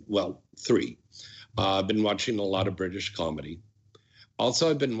watching, well, 3. I've been watching a lot of British comedy. Also,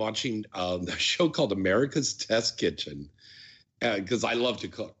 I've been watching the show called America's Test Kitchen because I love to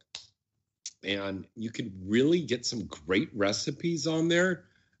cook. And you can really get some great recipes on there,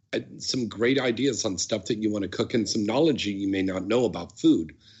 some great ideas on stuff that you want to cook and some knowledge you may not know about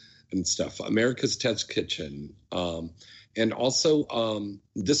food and stuff. America's Test Kitchen. And also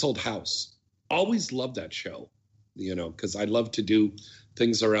This Old House. Always loved that show, because I love to do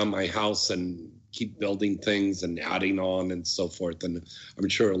things around my house and keep building things and adding on and so forth. And I'm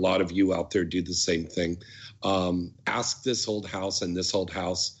sure a lot of you out there do the same thing. Ask This Old House and This Old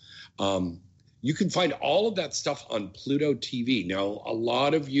House. You can find all of that stuff on Pluto TV. Now, a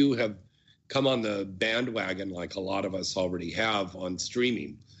lot of you have come on the bandwagon, like a lot of us already have, on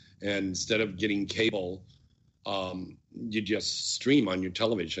streaming. And instead of getting cable, you just stream on your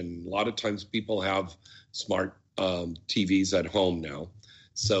television. A lot of times people have smart TVs at home now.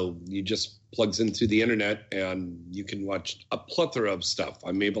 So you just plugs in through the internet and you can watch a plethora of stuff.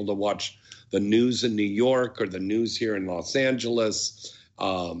 I'm able to watch the news in New York or the news here in Los Angeles,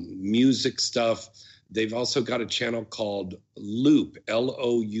 music stuff. They've also got a channel called Loop,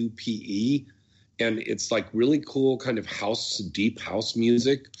 Loupe. And it's like really cool kind of deep house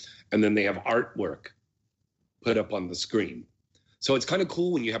music. And then they have artwork put up on the screen. So it's kind of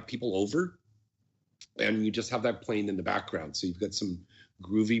cool when you have people over And you just have that playing in the background. So you've got some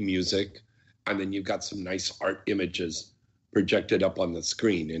groovy music, and then you've got some nice art images projected up on the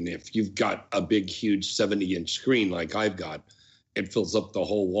screen. And if you've got a big, huge 70-inch screen like I've got, it fills up the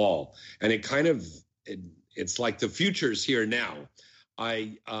whole wall. And it's like the future's here now.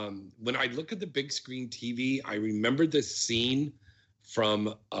 When I look at the big screen TV, I remember this scene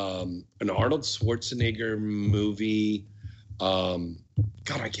from an Arnold Schwarzenegger movie. God,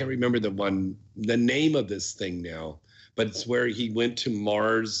 I can't remember the name of this thing now, but it's where he went to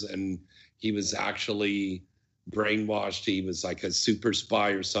Mars and he was actually brainwashed. He was like a super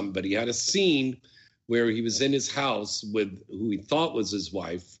spy or something, but he had a scene where he was in his house with who he thought was his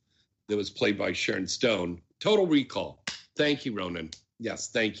wife that was played by Sharon Stone. Total Recall. Thank you, Ronan. Yes,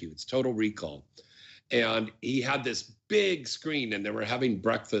 thank you. It's Total Recall. And he had this big screen and they were having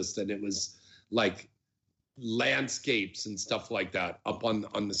breakfast and it was like landscapes and stuff like that up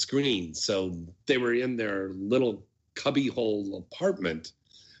on the screen. So they were in their little cubbyhole apartment,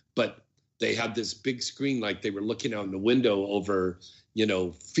 but they had this big screen like they were looking out the window over,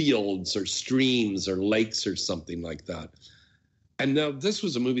 fields or streams or lakes or something like that. And now this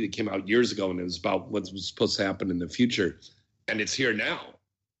was a movie that came out years ago and it was about what was supposed to happen in the future. And it's here now.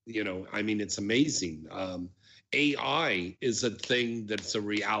 It's amazing. AI is a thing that's a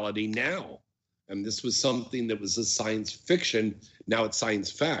reality now. And this was something that was a science fiction. Now it's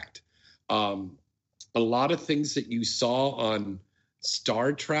science fact. A lot of things that you saw on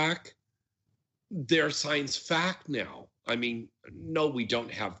Star Trek, they're science fact now. No, we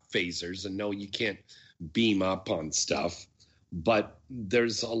don't have phasers, and no, you can't beam up on stuff. But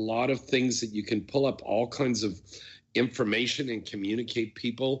there's a lot of things that you can pull up all kinds of information and communicate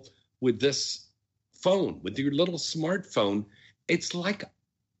people with this phone, with your little smartphone. It's like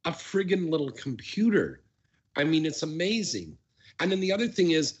a friggin' little computer. It's amazing. And then the other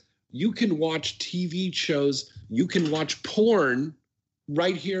thing is you can watch TV shows, you can watch porn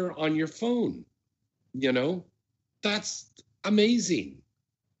right here on your phone. That's amazing.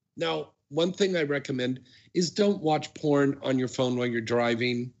 Now, one thing I recommend is don't watch porn on your phone while you're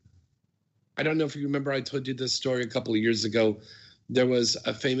driving. I don't know if you remember, I told you this story a couple of years ago. There was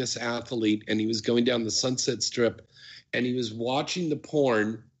a famous athlete and he was going down the Sunset Strip and he was watching the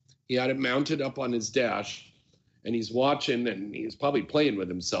porn. He had it mounted up on his dash and he's watching and he's probably playing with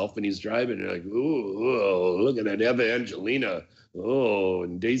himself and he's driving and like, ooh, look at that Eva Angelina. Oh,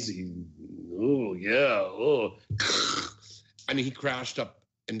 and Daisy. Oh, yeah. Oh. And he crashed up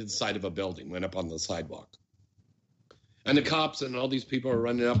into the side of a building, went up on the sidewalk. And the cops and all these people are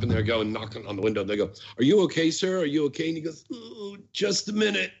running up and they're going knocking on the window. They go, "Are you okay, sir? Are you okay?" And he goes, "Oh, just a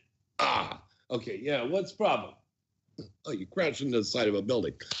minute." "Ah, okay, yeah, what's the problem?" "Oh, you crashed into the side of a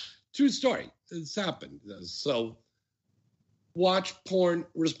building." True story. It's happened. So watch porn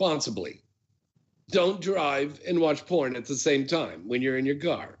responsibly. Don't drive and watch porn at the same time when you're in your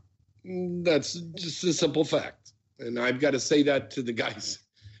car. That's just a simple fact. And I've got to say that to the guys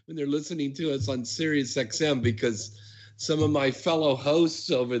when they're listening to us on Sirius XM, because some of my fellow hosts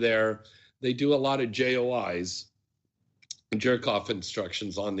over there, they do a lot of JOIs, jerk-off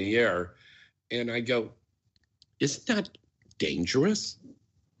instructions on the air. And I go, isn't that dangerous?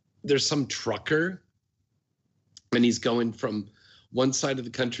 There's some trucker, and he's going from one side of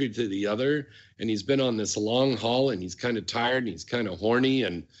the country to the other, and he's been on this long haul, and he's kind of tired, and he's kind of horny,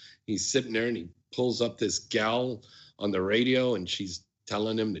 and he's sitting there, and he pulls up this gal on the radio, and she's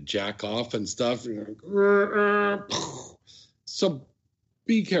telling him to jack off and stuff. And like, so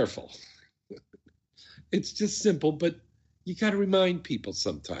be careful. It's just simple, but you got to remind people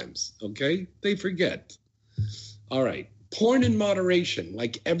sometimes, okay? They forget. All right. Porn in moderation,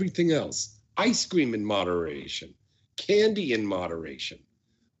 like everything else. Ice cream in moderation. Candy in moderation.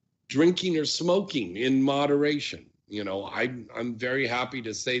 Drinking or smoking in moderation. I'm very happy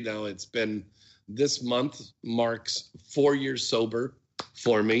to say now it's been, this month marks 4 years sober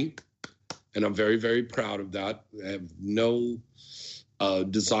for me. And I'm very, very proud of that. I have no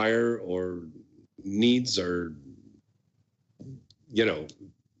desire or needs or,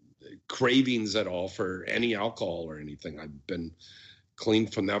 cravings at all for any alcohol or anything. I've been clean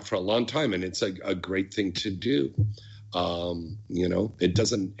from that for a long time, and it's a great thing to do. It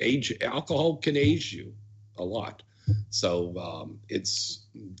doesn't age. Alcohol can age you a lot. So it's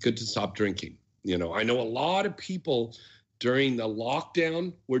good to stop drinking. I know a lot of people during the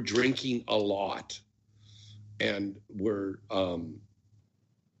lockdown were drinking a lot and were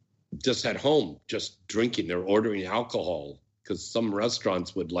just at home, just drinking. They're ordering alcohol because some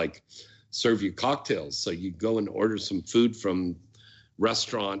restaurants would serve you cocktails. So you go and order some food from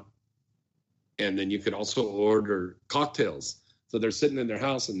restaurant, and then you could also order cocktails. So they're sitting in their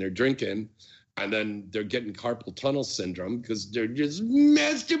house and they're drinking, And then they're getting carpal tunnel syndrome because they're just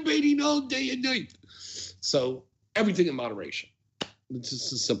masturbating all day and night. So everything in moderation. It's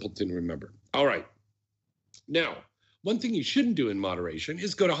just a simple thing to remember. All right. Now, one thing you shouldn't do in moderation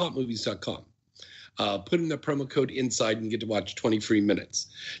is go to hotmovies.com. Put in the promo code INSIDE and get to watch 20 free minutes.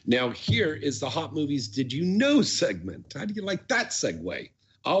 Now, here is the Hot Movies Did You Know segment. How do you like that segue?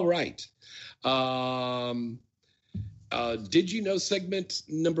 All right. Did You Know segment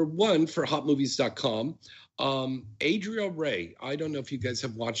number 1 for hotmovies.com. Adria Ray. I don't know if you guys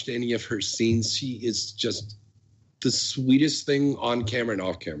have watched any of her scenes. She is just the sweetest thing on camera and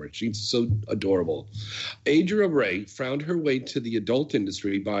off camera. She's so adorable. Adria Ray found her way to the adult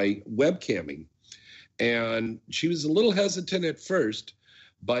industry by webcamming. And she was a little hesitant at first,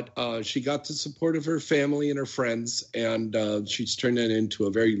 but she got the support of her family and her friends, and she's turned it into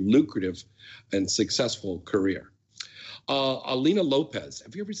a very lucrative and successful career. Alina Lopez.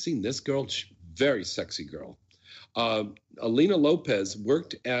 Have you ever seen this girl? Very sexy girl. Alina Lopez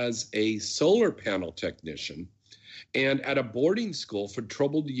worked as a solar panel technician and at a boarding school for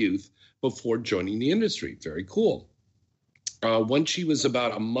troubled youth before joining the industry. Very cool. Once she was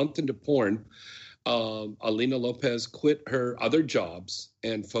about a month into porn, Alina Lopez quit her other jobs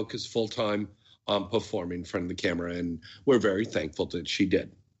and focused full-time on performing in front of the camera, and we're very thankful that she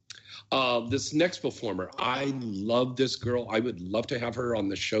did. This next performer, I love this girl. I would love to have her on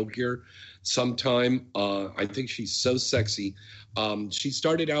the show here sometime. I think she's so sexy. She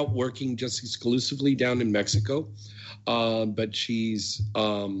started out working just exclusively down in Mexico, but she's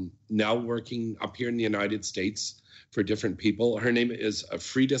now working up here in the United States for different people. Her name is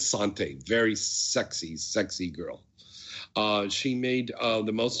Frida Sante. Very sexy, sexy girl. She made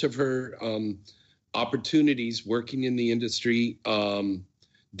the most of her opportunities working in the industry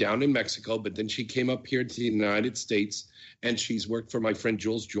down in Mexico, but then she came up here to the United States, and she's worked for my friend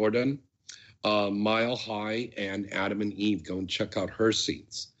Jules Jordan, Mile High, and Adam and Eve. Go and check out her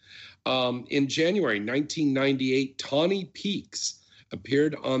scenes. In January 1998, Tawny Peaks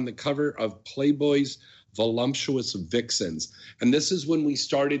appeared on the cover of Playboy's Voluptuous Vixens. And this is when we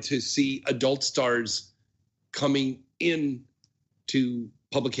started to see adult stars coming in to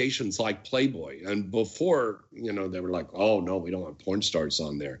publications like Playboy. And before, they were like, oh, no, we don't want porn stars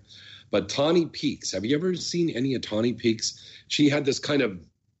on there. But Tawny Peaks, have you ever seen any of Tawny Peaks? She had this kind of,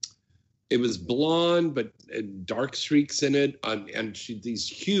 it was blonde, but dark streaks in it. And she these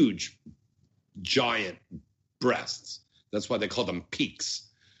huge, giant breasts. That's why they call them peaks.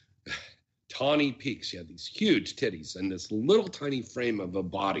 Tawny Peaks. She had these huge titties and this little tiny frame of a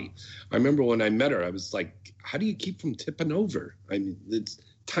body. I remember when I met her, I was like, how do you keep from tipping over? I mean, it's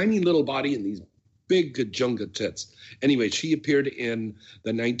tiny little body and these big Kajunga tits. Anyway, she appeared in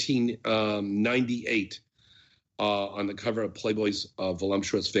the 1998 on the cover of Playboy's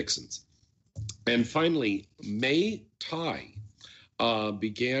Voluptuous Vixens. And finally, May Tai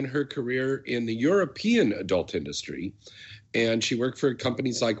began her career in the European adult industry. And she worked for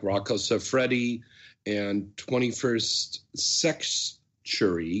companies like Rocco Siffredi and 21st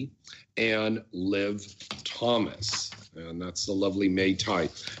Century and Liv Thomas. And that's the lovely May Tai.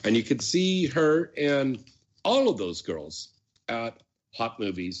 And you can see her and all of those girls at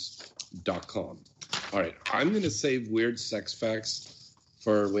hotmovies.com. All right, I'm going to save weird sex facts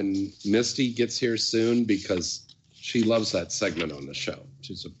for when Misty gets here soon because she loves that segment on the show.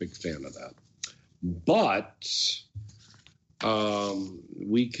 She's a big fan of that. But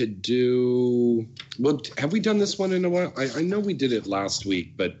we could do, well, have we done this one in a while? I know we did it last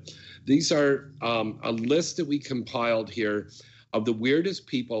week, but these are a list that we compiled here of the weirdest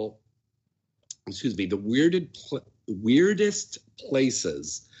people, the weirdest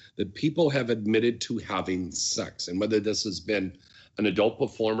places that people have admitted to having sex, and whether this has been an adult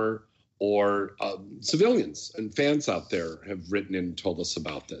performer or civilians and fans out there have written and told us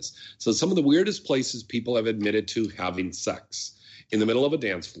about this. So some of the weirdest places people have admitted to having sex: in the middle of a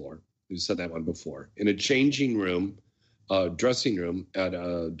dance floor, we said that one before, in a changing room, dressing room at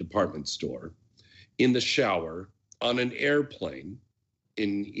a department store, in the shower, on an airplane,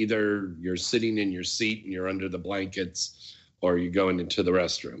 in either you're sitting in your seat and you're under the blankets or you're going into the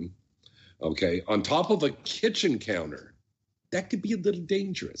restroom, okay, on top of a kitchen counter. That could be a little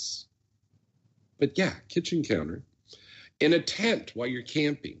dangerous. But yeah, kitchen counter. In a tent while you're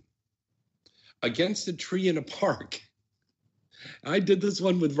camping. Against a tree in a park. I did this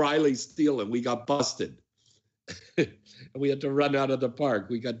one with Riley Steele and we got busted. We had to run out of the park.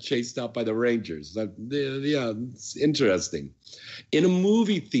 We got chased out by the Rangers. Yeah, it's interesting. In a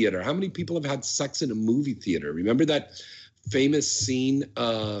movie theater. How many people have had sex in a movie theater? Remember that famous scene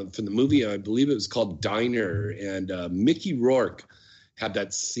from the movie, I believe it was called Diner, and Mickey Rourke had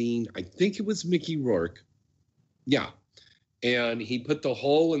that scene. I think it was Mickey Rourke. Yeah. And he put the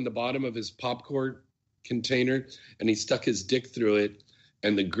hole in the bottom of his popcorn container and he stuck his dick through it.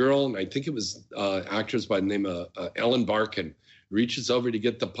 And the girl, and I think it was actress by the name of Ellen Barkin, reaches over to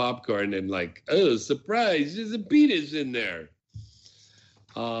get the popcorn and like, oh, surprise, there's a penis in there.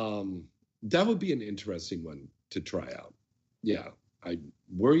 That would be an interesting one to try out. Yeah, I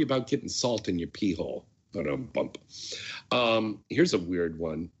worry about getting salt in your pee hole. Bump. Here's a weird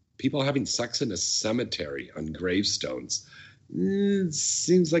one. People having sex in a cemetery on gravestones. It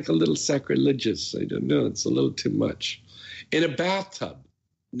seems like a little sacrilegious. I don't know. It's a little too much. In a bathtub.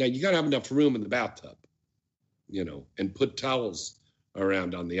 Now, you got to have enough room in the bathtub, and put towels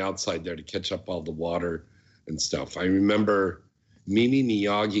around on the outside there to catch up all the water and stuff. I remember Mimi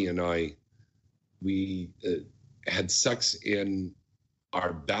Miyagi and I, we had sex in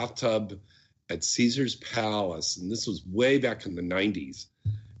our bathtub at Caesar's Palace, and this was way back in the 90s.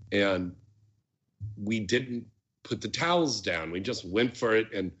 And we didn't put the towels down. We just went for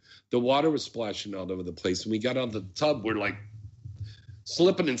it, and the water was splashing all over the place. And we got out of the tub, we're like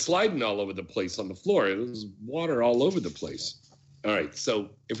slipping and sliding all over the place on the floor. There was water all over the place. All right, so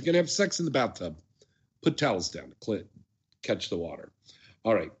if you're going to have sex in the bathtub, put towels down to catch the water.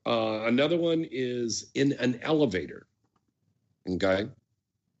 All right, another one is in an elevator. Okay,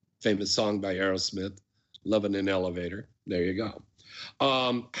 famous song by Aerosmith, Love in an Elevator. There you go.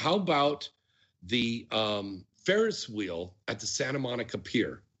 How about the Ferris wheel at the Santa Monica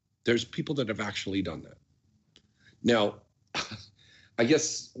Pier? There's people that have actually done that. Now, I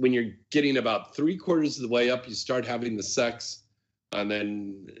guess when you're getting about 3/4 of the way up, you start having the sex, and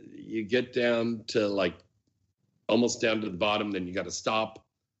then you get down to like almost down to the bottom, then you got to stop,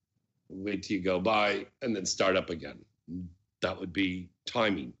 wait till you go by, and then start up again. That would be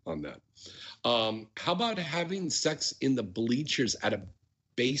timing on that. How about having sex in the bleachers at a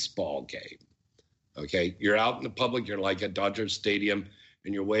baseball game? Okay, you're out in the public, you're like at Dodger Stadium,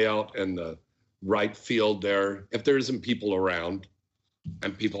 and you're way out in the right field there. If there isn't people around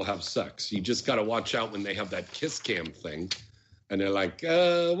and people have sex, you just got to watch out when they have that kiss cam thing. And they're like,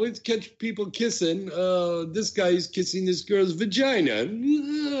 let's catch people kissing. This guy's kissing this girl's vagina.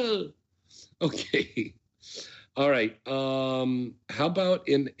 Okay. All right. How about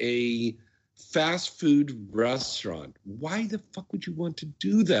in a fast food restaurant? Why the fuck would you want to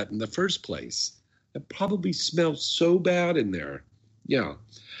do that in the first place? It probably smells so bad in there. Yeah.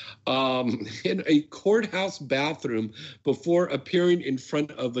 In a courthouse bathroom before appearing in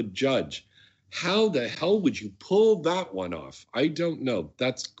front of a judge. How the hell would you pull that one off? I don't know.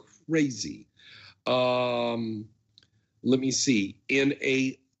 That's crazy. Let me see. In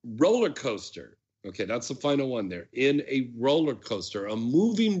a roller coaster. Okay, that's the final one there. In a roller coaster, a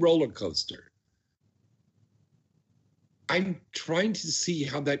moving roller coaster. I'm trying to see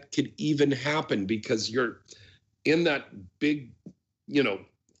how that could even happen because you're in that big,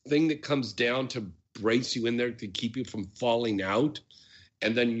 thing that comes down to brace you in there to keep you from falling out.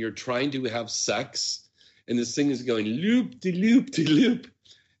 And then you're trying to have sex and this thing is going loop de loop de loop.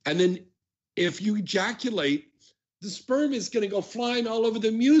 And then if you ejaculate, the sperm is going to go flying all over the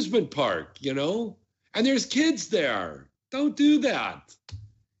amusement park, and there's kids there. Don't do that.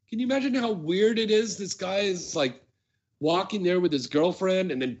 Can you imagine how weird it is? This guy is like walking there with his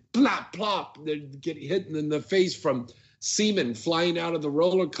girlfriend and then plop, plop, they get hit in the face from semen flying out of the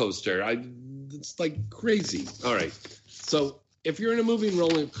roller coaster. It's like crazy. All right. So if you're in a moving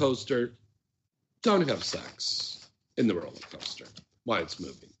roller coaster, don't have sex in the roller coaster while it's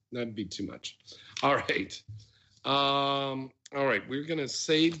moving. That'd be too much. All right. All right. We're going to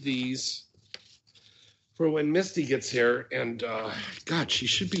save these for when Misty gets here. And, God, she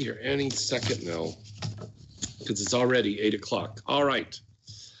should be here any second now because it's already 8 o'clock. All right.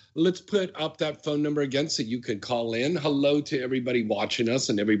 Let's put up that phone number again so you can call in. Hello to everybody watching us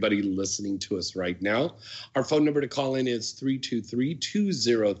and everybody listening to us right now. Our phone number to call in is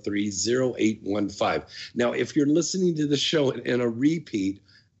 323-203-0815. Now, if you're listening to the show in a repeat,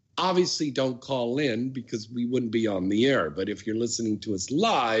 obviously don't call in because we wouldn't be on the air. But if you're listening to us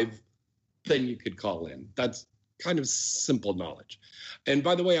live, then you could call in. That's kind of simple knowledge. And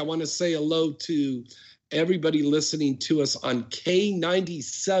by the way, I want to say hello to everybody listening to us on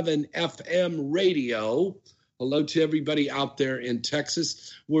K97 FM radio. Hello to everybody out there in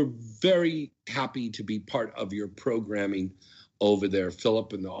Texas. We're very happy to be part of your programming over there,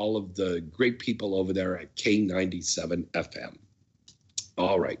 Philip, and all of the great people over there at K97 FM.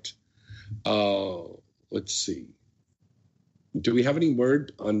 All right. Let's see. Do we have any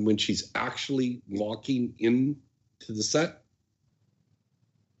word on when she's actually walking into the set?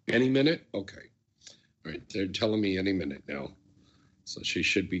 Any minute? Okay. All right, they're telling me any minute now. So she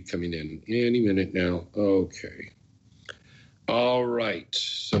should be coming in any minute now. Okay. All right.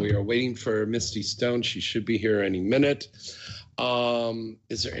 So we are waiting for Misty Stone. She should be here any minute.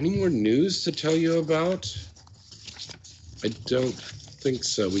 Is there any more news to tell you about? I don't think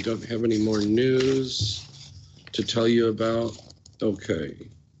so. We don't have any more news to tell you about. Okay.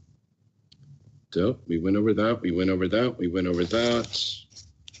 So we went over that. We went over that. We went over that.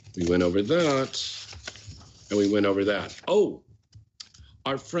 We went over that. And we went over that. Oh,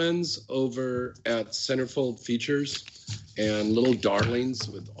 our friends over at Centerfold Features and Little Darlings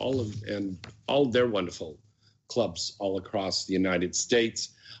with all their wonderful clubs all across the United States.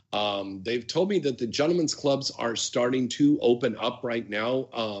 They've told me that the gentlemen's clubs are starting to open up right now,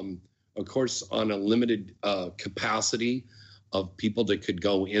 of course, on a limited capacity of people that could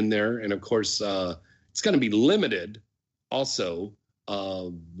go in there. And, of course, it's going to be limited also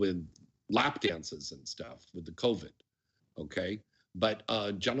with lap dances and stuff with the COVID, okay? But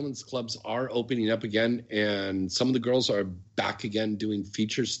gentlemen's clubs are opening up again, and some of the girls are back again doing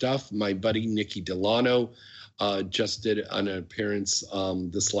feature stuff. My buddy Nikki Delano just did an appearance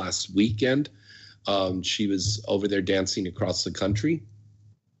this last weekend. She was over there dancing across the country.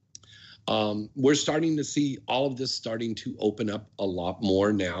 We're starting to see all of this starting to open up a lot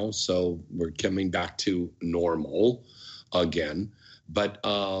more now, so we're coming back to normal again. But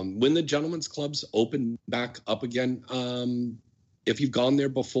when the gentlemen's clubs open back up again, if you've gone there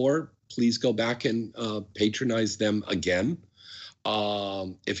before, please go back and patronize them again.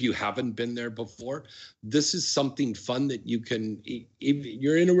 If you haven't been there before, this is something fun that you can, if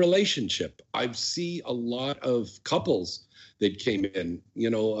you're in a relationship. I see a lot of couples that came in,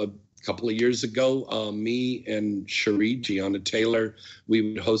 a couple of years ago, me and Cherie, Gianna Taylor,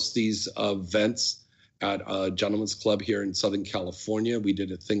 we would host these events at a gentleman's club here in Southern California. We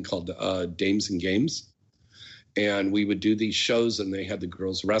did a thing called Dames and Games. And we would do these shows, and they had the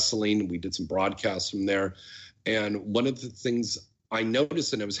girls wrestling. We did some broadcasts from there. And one of the things I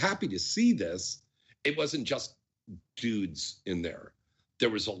noticed, and I was happy to see this, it wasn't just dudes in there. There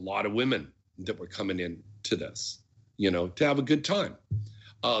was a lot of women that were coming in to this, to have a good time.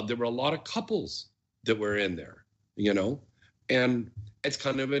 There were a lot of couples that were in there, and it's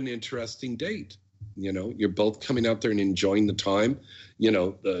kind of an interesting date. You're both coming out there and enjoying the time.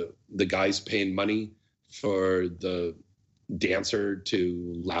 The guy's paying money for the dancer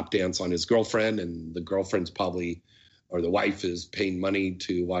to lap dance on his girlfriend, and the girlfriend's probably, or the wife is paying money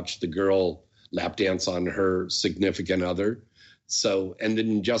to watch the girl lap dance on her significant other. So, and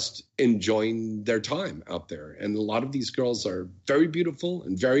then just enjoying their time out there. And a lot of these girls are very beautiful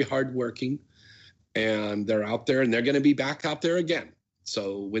and very hardworking, and they're out there, and they're going to be back out there again.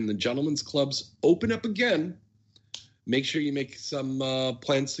 So when the gentlemen's clubs open up again, make sure you make some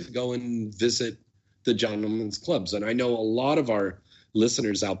plans to go and visit the gentlemen's clubs. And I know a lot of our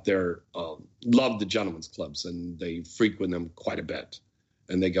listeners out there love the gentlemen's clubs, and they frequent them quite a bit.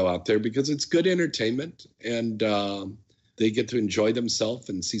 And they go out there because it's good entertainment, and they get to enjoy themselves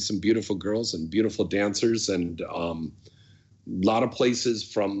and see some beautiful girls and beautiful dancers, and a lot of places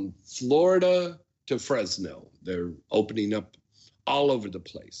from Florida to Fresno. They're opening up all over the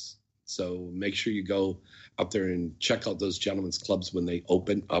place. So make sure you go out there and check out those gentlemen's clubs when they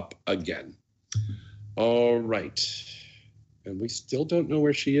open up again. All right. And we still don't know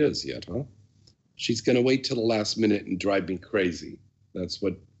where she is yet, huh? She's going to wait till the last minute and drive me crazy. That's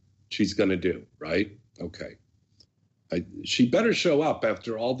what she's going to do, right? Okay. She better show up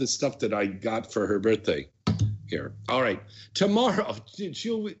after all this stuff that I got for her birthday here. All right. Tomorrow,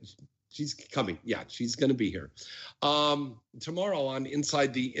 she's coming. Yeah, she's going to be here. Tomorrow on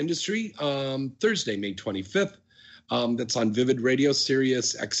Inside the Industry, Thursday, May 25th. That's on Vivid Radio,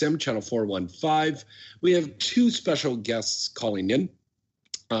 Sirius XM, Channel 415. We have two special guests calling in.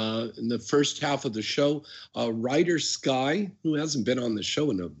 In the first half of the show, Ryder Sky, who hasn't been on the show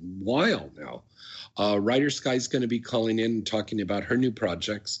in a while now. Ryder Sky is going to be calling in and talking about her new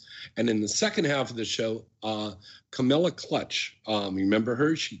projects. And in the second half of the show, Camilla Clutch, remember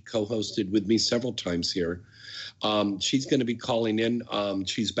her? She co-hosted with me several times here. She's going to be calling in.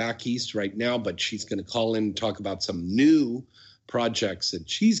 She's back east right now, but she's going to call in and talk about some new projects that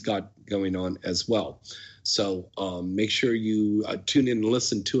she's got going on as well. So make sure you tune in and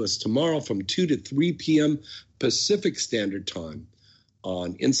listen to us tomorrow from 2 to 3 p.m. Pacific Standard Time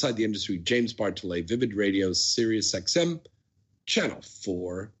on Inside the Industry. James Bartolet, Vivid Radio, Sirius XM, Channel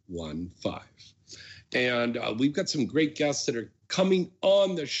 415. And we've got some great guests that are coming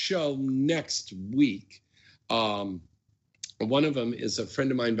on the show next week. One of them is a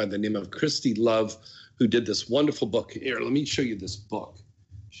friend of mine by the name of Christy Love, who did this wonderful book. Here, let me show you this book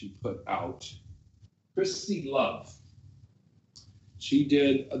she put out. Christy Love. She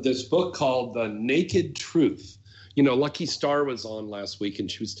did this book called The Naked Truth. You know, Lucky Star was on last week, and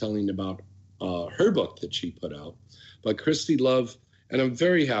she was telling about her book that she put out. But Christy Love, and I'm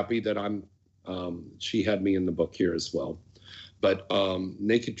very happy that she had me in the book here as well. But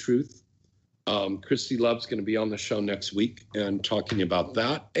Naked Truth, Christy Love's going to be on the show next week and talking about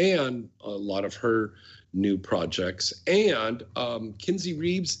that and a lot of her new projects. And Kinsey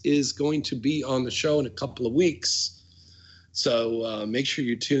Reeves is going to be on the show in a couple of weeks. So make sure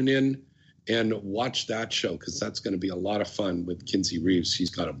you tune in and watch that show, because that's going to be a lot of fun with Kinsey Reeves. She's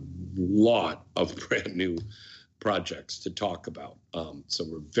got a lot of brand new projects to talk about. So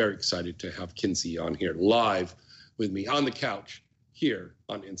we're very excited to have Kinsey on here live with me on the couch here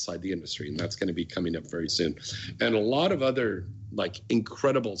on Inside the Industry. And that's going to be coming up very soon. And a lot of other like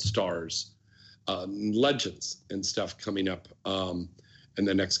incredible stars, legends and stuff coming up in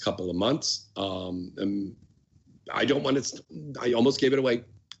the next couple of months. And I don't want to, I almost gave it away,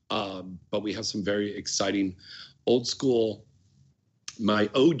 but we have some very exciting old school, my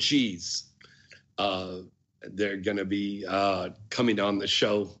OGs. They're going to be coming on the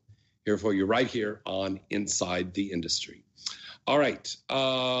show here for you right here on Inside the Industry. All right.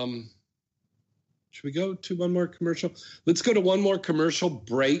 Should we go to one more commercial? Let's go to one more commercial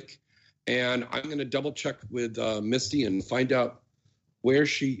break. And I'm going to double check with Misty and find out where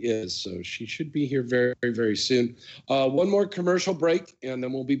she is. So she should be here very, very soon. One more commercial break, and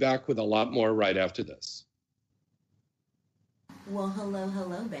then we'll be back with a lot more right after this. Well, hello,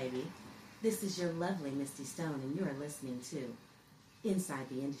 baby. This is your lovely Misty Stone, and you are listening to Inside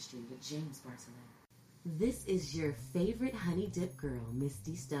the Industry with James Bartolet. This is your favorite honey dip girl,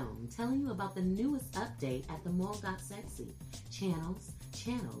 Misty Stone, telling you about the newest update at the Mall.Sexy. Channels.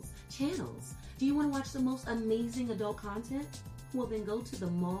 Do you want to watch the most amazing adult content? Well, then go to the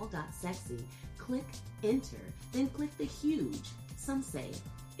Mall.Sexy, click enter, then click the huge. Some say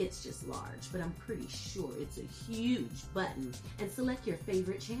it's just large, but I'm pretty sure it's a huge button, and select your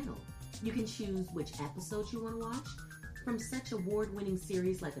favorite channel. You can choose which episodes you want to watch, from such award-winning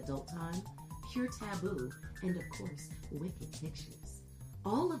series like Adult Time, Pure Taboo, and of course, Wicked Pictures.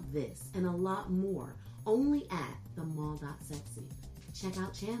 All of this and a lot more only at the Mall.Sexy. Check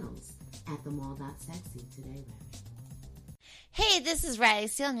out channels at the Mall.Sexy today, baby. Hey, this is Riley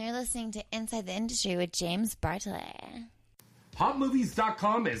Steele, and you're listening to Inside the Industry with James Bartolet.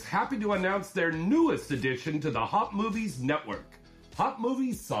 HotMovies.com is happy to announce their newest addition to the Hot Movies Network, Hot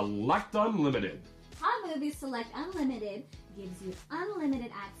Movies Select Unlimited. Hot Movies Select Unlimited gives you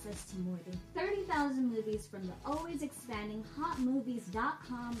unlimited access to more than 30,000 movies from the always expanding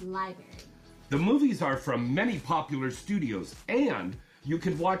HotMovies.com library. The movies are from many popular studios, and you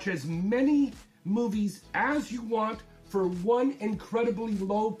can watch as many movies as you want for one incredibly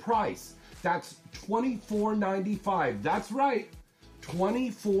low price. That's $24.95. That's right,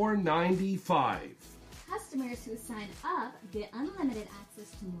 $24.95. Customers who sign up get unlimited access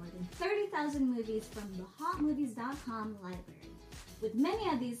to more than 30,000 movies from the HotMovies.com library, with many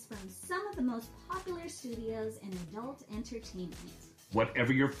of these from some of the most popular studios in adult entertainment.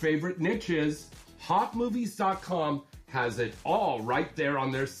 Whatever your favorite niche is, HotMovies.com has it all right there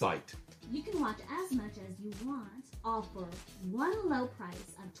on their site. You can watch as much as you want, all for one low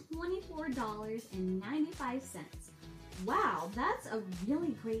price of $24.95. Wow, that's a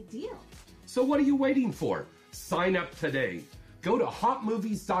really great deal. So what are you waiting for? Sign up today. Go to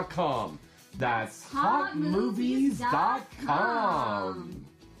HotMovies.com. That's HotMovies.com.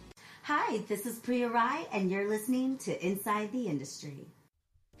 Hi, this is Priya Rai, and you're listening to Inside the Industry.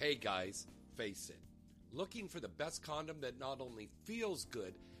 Hey guys, face it. Looking for the best condom that not only feels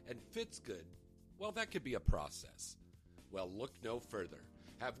good and fits good, well, that could be a process. Well, look no further.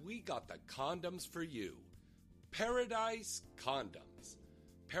 Have we got the condoms for you? Paradise Condoms.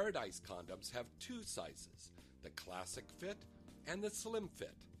 Paradise Condoms have two sizes, the Classic Fit and the Slim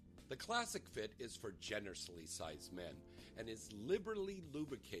Fit. The Classic Fit is for generously sized men and is liberally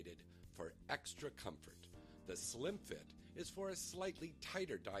lubricated for extra comfort. The Slim Fit is for a slightly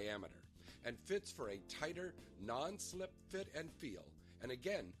tighter diameter and fits for a tighter, non-slip fit and feel. And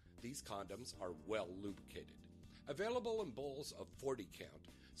again, these condoms are well lubricated. Available in bowls of 40 count,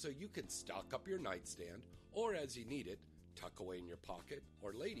 so you can stock up your nightstand, or as you need it, tuck away in your pocket,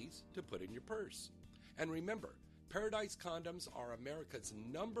 or ladies, to put in your purse. And remember, Paradise Condoms are America's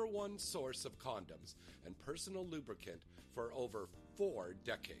 #1 source of condoms and personal lubricant for over 4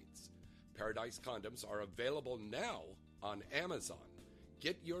 decades. Paradise Condoms are available now on Amazon.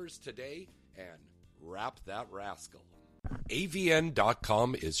 Get yours today and wrap that rascal.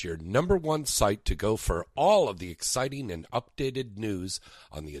 AVN.com is your #1 site to go for all of the exciting and updated news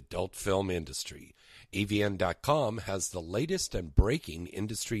on the adult film industry. AVN.com has the latest and breaking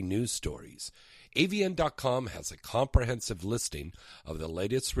industry news stories. AVN.com has a comprehensive listing of the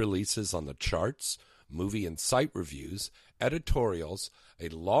latest releases on the charts, movie and site reviews, editorials, a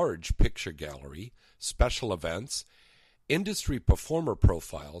large picture gallery, special events, industry performer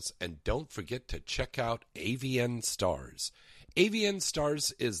profiles, and don't forget to check out AVN Stars. AVN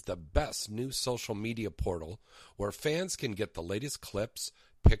Stars is the best new social media portal where fans can get the latest clips,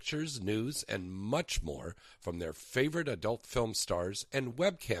 pictures, news, and much more from their favorite adult film stars and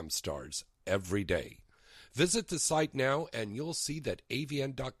webcam stars every day. Visit the site now and you'll see that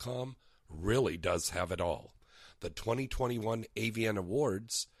AVN.com really does have it all. The 2021 AVN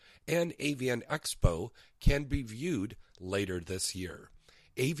Awards and AVN Expo can be viewed later this year.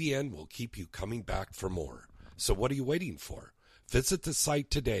 AVN will keep you coming back for more. So what are you waiting for? Visit the site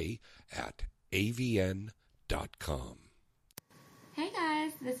today at avn.com. Hey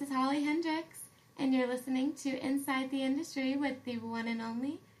guys, this is Holly Hendricks, and you're listening to Inside the Industry with the one and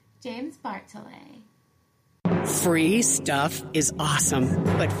only James Bartolet. Free stuff is awesome,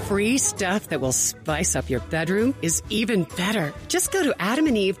 but free stuff that will spice up your bedroom is even better. Just go to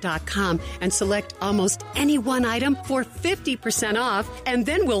adamandeve.com and select almost any one item for 50% off, and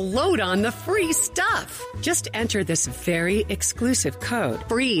then we'll load on the free stuff. Just enter this very exclusive code,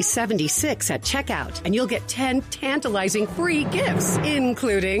 FREE76 at checkout, and you'll get 10 tantalizing free gifts,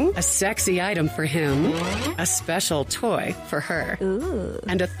 including a sexy item for him, a special toy for her,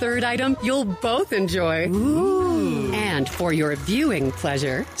 and a third item you'll both enjoy. And for your viewing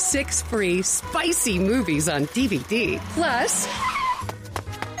pleasure, 6 free spicy movies on DVD. Plus,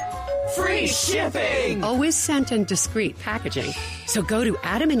 free shipping! Always sent in discreet packaging. So go to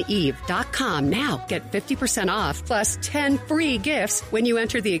adamandeve.com now. Get 50% off plus 10 free gifts when you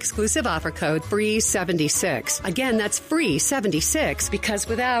enter the exclusive offer code FREE76. Again, that's FREE76 because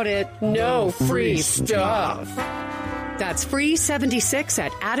without it, no free stuff. That's FREE76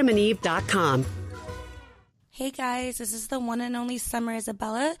 at adamandeve.com. Hey guys, this is the one and only Summer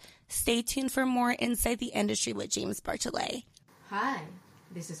Isabella. Stay tuned for more Inside the Industry with James Bartolet. Hi,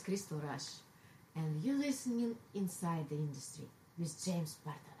 this is Crystal Rush, and you're listening Inside the Industry with James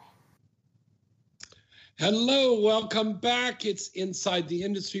Bartolet. Hello, welcome back. It's Inside the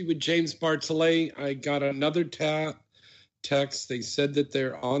Industry with James Bartolet. I got another text. They said that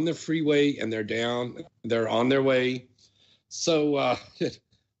they're on the freeway and they're on their way. So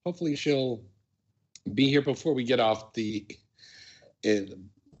hopefully she'll be here before we get off the air.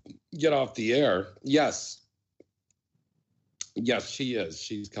 Yes, she is.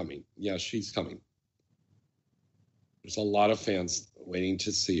 She's coming. Yes, she's coming. There's a lot of fans waiting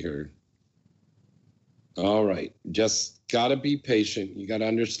to see her. All right, just gotta be patient. You gotta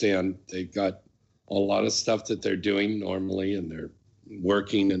understand they've got a lot of stuff that they're doing normally, and they're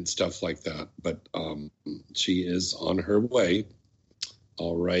working and stuff like that. But she is on her way.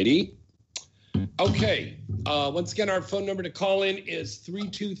 All righty. Okay. Once again, our phone number to call in is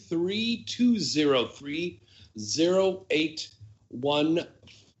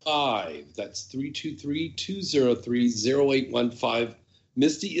 323-203-0815. That's 323-203-0815.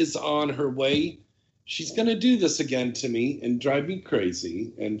 Misty is on her way. She's going to do this again to me and drive me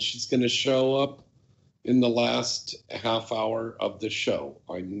crazy, and she's going to show up in the last half hour of the show.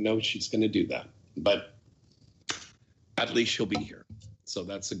 I know she's going to do that, but at least she'll be here. So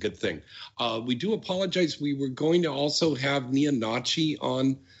that's a good thing. We do apologize. We were going to also have Nia Nachi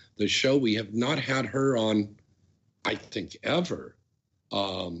on the show. We have not had her on, I think, ever.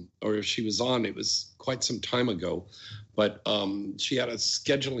 Or if she was on, it was quite some time ago. But she had a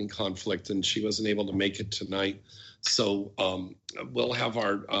scheduling conflict and she wasn't able to make it tonight. So we'll have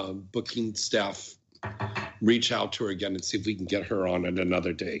our booking staff reach out to her again and see if we can get her on at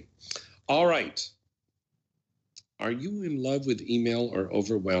another day. All right. Are you in love with email or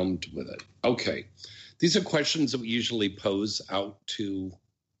overwhelmed with it? Okay. These are questions that we usually pose out to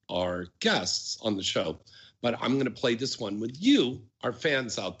our guests on the show, but I'm going to play this one with you, our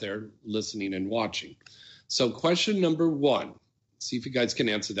fans out there listening and watching. So question number 1, see if you guys can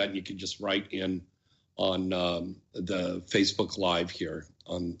answer that, and you can just write in on the Facebook Live here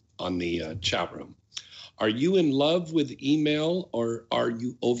on the chat room. Are you in love with email or are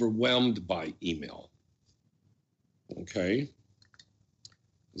you overwhelmed by email? Okay,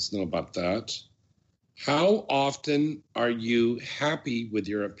 let's know about that. How often are you happy with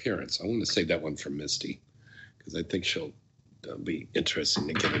your appearance? I want to say that one from Misty because I think she'll be interesting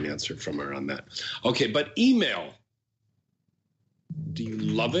to get an answer from her on that. Okay, but email. Do you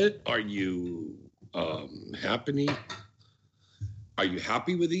love it? Are you happy? Are you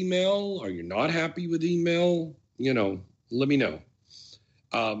happy with email? Are you not happy with email? You know, let me know.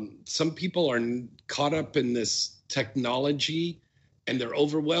 Some people are caught up in this technology and they're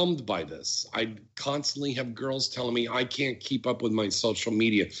overwhelmed by this. I constantly have girls telling me, I can't keep up with my social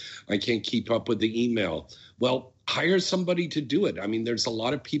media. I can't keep up with the email. Well, hire somebody to do it. I mean, there's a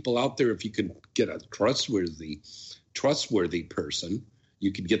lot of people out there. If you could get a trustworthy person,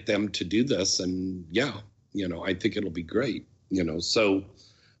 you could get them to do this. And yeah, I think it'll be great, so,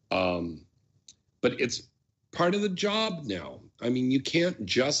 but it's part of the job now. I mean, you can't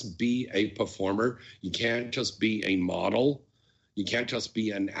just be a performer. You can't just be a model. You can't just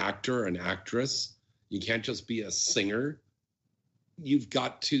be an actor, an actress. You can't just be a singer. You've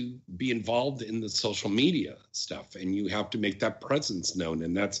got to be involved in the social media stuff, and you have to make that presence known.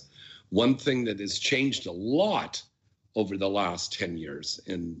 And that's one thing that has changed a lot over the last 10 years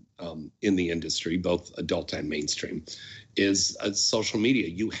in the industry, both adult and mainstream, is social media.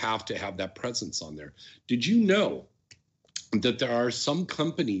 You have to have that presence on there. Did you know that there are some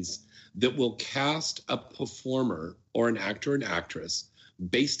companies that will cast a performer or an actor and actress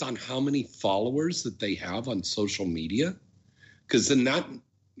based on how many followers that they have on social media? Because then that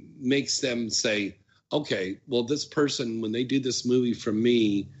makes them say, okay, well, this person, when they do this movie for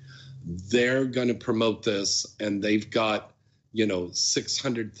me, they're going to promote this and they've got,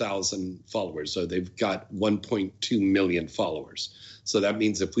 600,000 followers. So they've got 1.2 million followers. So that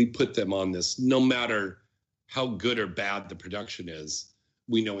means if we put them on this, no matter how good or bad the production is,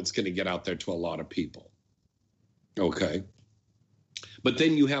 we know it's going to get out there to a lot of people. Okay. But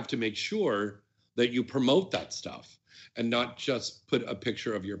then you have to make sure that you promote that stuff and not just put a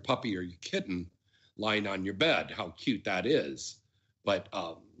picture of your puppy or your kitten lying on your bed, how cute that is. But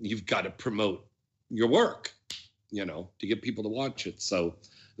you've got to promote your work, to get people to watch it. So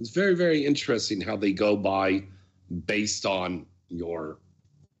it's very, very interesting how they go by based on your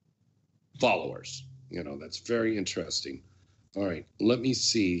followers. That's very interesting. All right, let me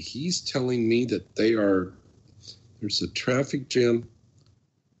see. He's telling me that there's a traffic jam.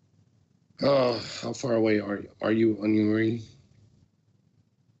 Oh, how far away are you on your way?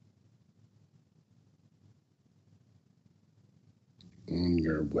 On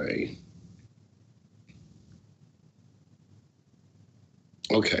your way.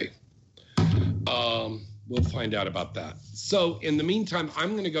 Okay. We'll find out about that. So in the meantime,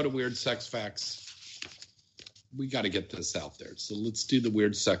 I'm going to go to Weird Sex Facts. We got to get this out there. So let's do the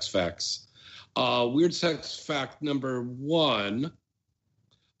Weird Sex Facts. Weird Sex Fact number 1.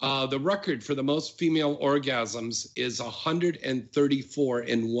 The record for the most female orgasms is 134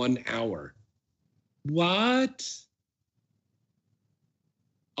 in 1 hour. What?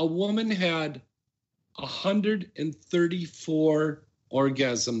 A woman had 134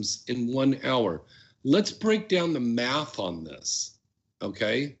 orgasms in 1 hour. Let's break down the math on this,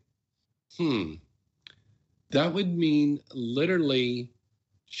 okay? That would mean literally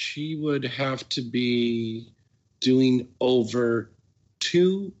she would have to be doing over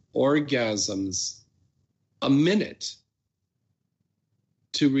 2 orgasms a minute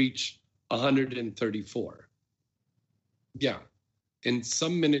to reach 134. Yeah. In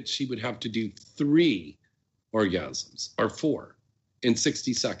some minutes, she would have to do 3 orgasms or 4 in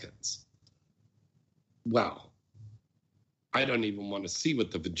 60 seconds. Wow. I don't even want to see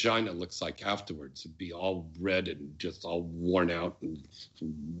what the vagina looks like afterwards. It'd be all red and just all worn out. And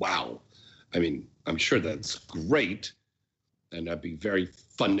wow. I mean, I'm sure that's great. And that'd be very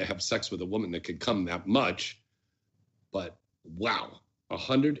fun to have sex with a woman that could come that much. But wow,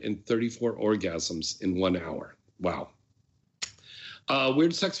 134 orgasms in 1 hour. Wow.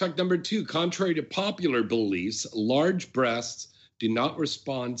 Weird sex fact number 2. Contrary to popular beliefs, large breasts do not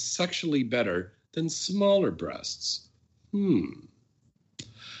respond sexually better than smaller breasts.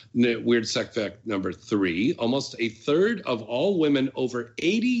 Weird sex fact number 3. Almost a third of all women over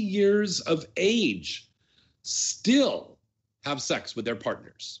 80 years of age still have sex with their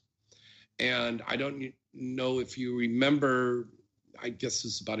partners. And I don't know if you remember, I guess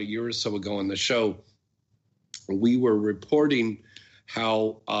it's about a year or so ago on the show, we were reporting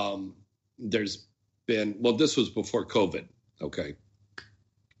how there's been, well, this was before COVID, okay?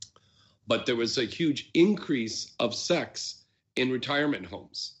 But there was a huge increase of sex in retirement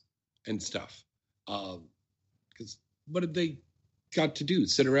homes and stuff. Because what have they got to do?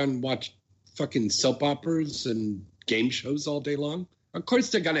 Sit around and watch fucking soap operas and game shows all day long? Of course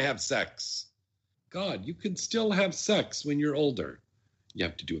they're going to have sex. God, you can still have sex when you're older. You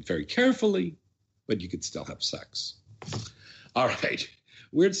have to do it very carefully, but you could still have sex. All right.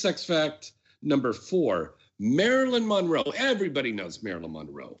 Weird sex fact number 4. Marilyn Monroe. Everybody knows Marilyn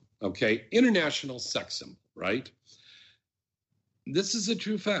Monroe. Okay. International sex symbol, right? This is a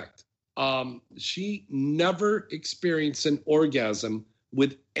true fact. She never experienced an orgasm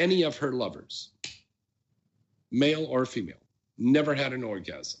with any of her lovers, male or female, never had an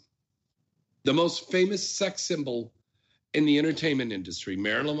orgasm. The most famous sex symbol in the entertainment industry,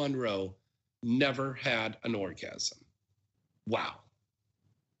 Marilyn Monroe, never had an orgasm. Wow.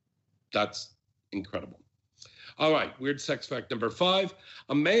 That's incredible. All right, weird sex fact number 5.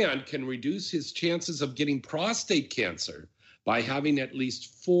 A man can reduce his chances of getting prostate cancer by having at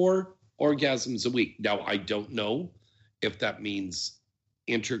least 4 orgasms a week. Now, I don't know if that means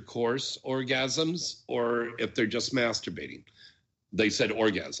intercourse orgasms or if they're just masturbating. They said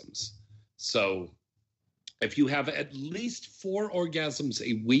orgasms. So if you have at least 4 orgasms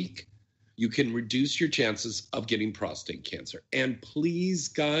a week, you can reduce your chances of getting prostate cancer. And please,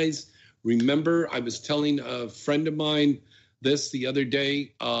 guys, remember, I was telling a friend of mine this the other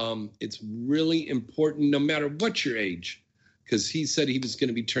day. It's really important, no matter what your age, because he said he was going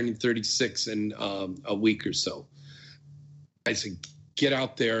to be turning 36 in a week or so. I said, get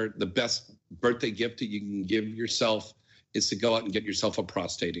out there. The best birthday gift that you can give yourself is to go out and get yourself a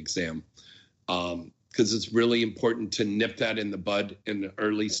prostate exam, because it's really important to nip that in the bud in the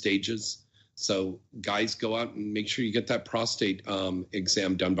early stages. So guys, go out and make sure you get that prostate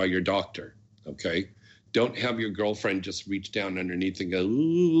exam done by your doctor, okay? Don't have your girlfriend just reach down underneath and go,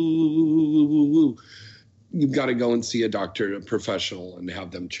 ooh. You've got to go and see a doctor, a professional, and have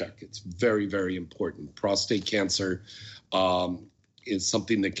them check. It's very, very important. Prostate cancer is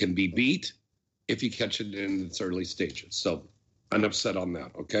something that can be beat if you catch it in its early stages. So enough said on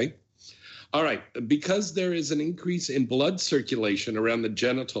that, okay? All right, because there is an increase in blood circulation around the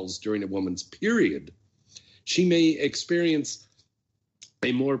genitals during a woman's period, she may experience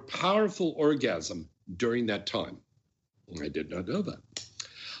a more powerful orgasm during that time. I did not know that.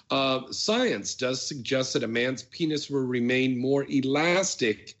 Science does suggest that a man's penis will remain more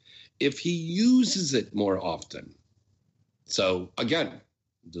elastic if he uses it more often. So, again,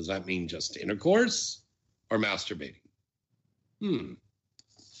 does that mean just intercourse or masturbating?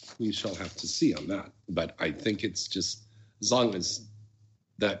 We shall have to see on that. But I think it's just as long as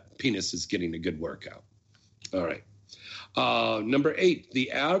that penis is getting a good workout. All right. Number 8,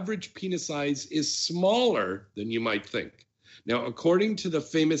 the average penis size is smaller than you might think. Now, according to the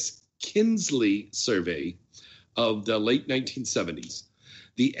famous Kinsley survey of the late 1970s,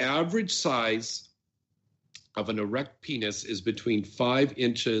 the average size of an erect penis is between 5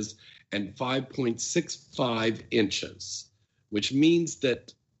 inches and 5.65 inches, which means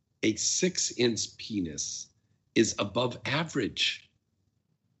that a 6-inch penis is above average.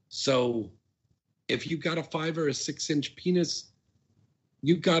 So if you've got a 5 or a 6-inch penis,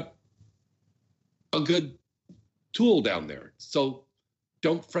 you've got a good tool down there. So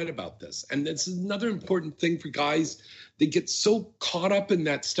don't fret about this. And this is another important thing for guys. They get so caught up in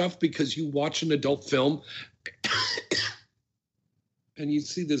that stuff because you watch an adult film and you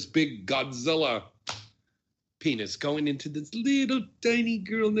see this big Godzilla penis going into this little tiny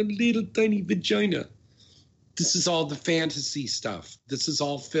girl and a little tiny vagina. This is all the fantasy stuff. This is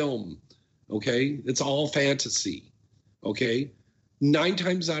all film, okay? It's all fantasy, okay? 9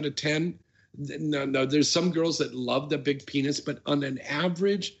 times out of 10, no, there's some girls that love the big penis, but on an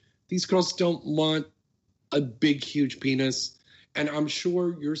average, these girls don't want a big, huge penis. And I'm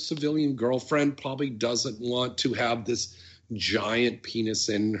sure your civilian girlfriend probably doesn't want to have this giant penis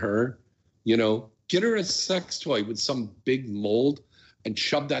in her, you know? Get her a sex toy with some big mold and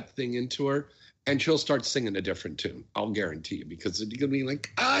shove that thing into her, and she'll start singing a different tune. I'll guarantee you, because it's going to be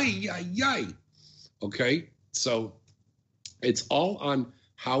like, ay, ay, ay. Okay? So it's all on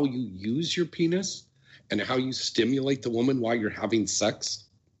how you use your penis and how you stimulate the woman while you're having sex.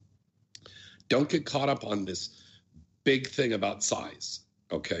 Don't get caught up on this big thing about size,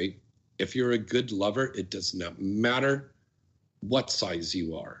 okay? If you're a good lover, it does not matter what size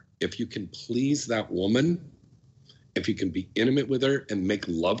you are. If you can please that woman, if you can be intimate with her and make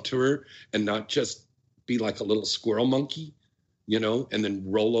love to her and not just be like a little squirrel monkey, you know, and then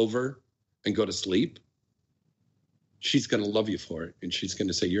roll over and go to sleep, she's going to love you for it. And she's going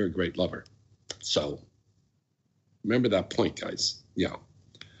to say, you're a great lover. So remember that point, guys. Yeah.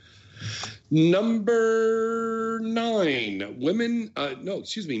 Number 9,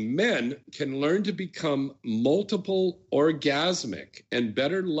 men can learn to become multiple orgasmic and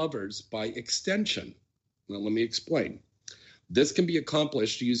better lovers by extension. Now, let me explain. This can be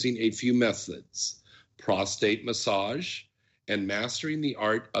accomplished using a few methods: prostate massage and mastering the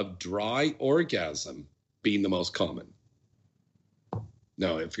art of dry orgasm being the most common.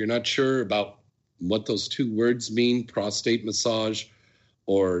 Now, if you're not sure about what those 2 words mean, prostate massage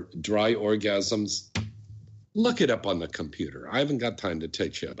or dry orgasms, look it up on the computer. I haven't got time to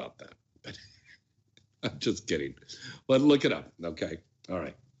teach you about that, but I'm just kidding. But look it up, okay? All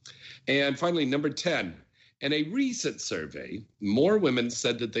right. And finally, number 10. In a recent survey, more women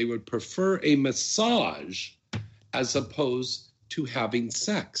said that they would prefer a massage as opposed to having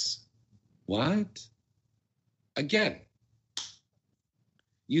sex. What? Again,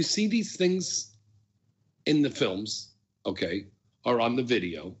 you see these things in the films, okay, or on the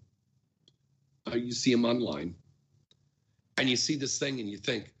video, or you see them online, and you see this thing and you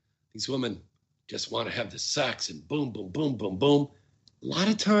think, these women just want to have the sex and boom, boom, boom, boom, boom. A lot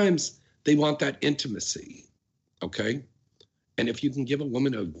of times they want that intimacy, okay? And if you can give a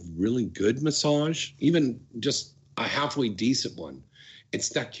woman a really good massage, even just a halfway decent one, it's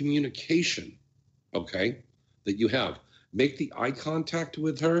that communication, okay, that you have. Make the eye contact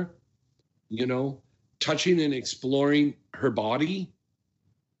with her, you know, touching and exploring her body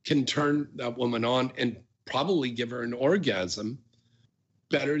can turn that woman on and probably give her an orgasm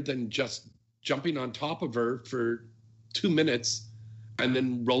better than just jumping on top of her for 2 minutes and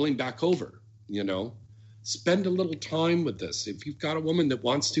then rolling back over, you know. Spend a little time with this. If you've got a woman that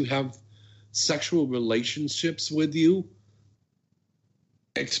wants to have sexual relationships with you,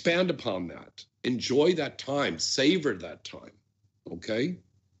 expand upon that. Enjoy that time. Savor that time, okay?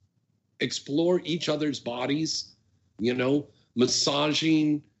 Explore each other's bodies, you know,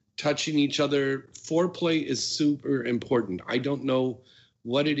 massaging, touching each other. Foreplay is super important. I don't know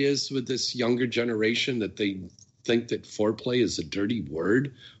what it is with this younger generation that they think that foreplay is a dirty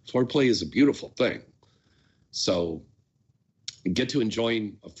word. Foreplay is a beautiful thing. So get to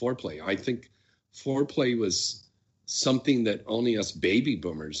enjoying a foreplay. I think foreplay was something that only us baby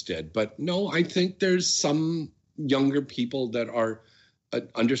boomers did. But no, I think there's some younger people that are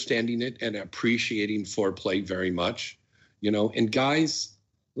understanding it and appreciating foreplay very much, you know. And guys,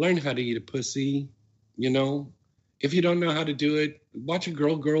 learn how to eat a pussy, you know. If you don't know how to do it, watch a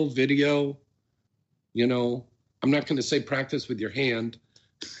girl video, you know. I'm not going to say practice with your hand,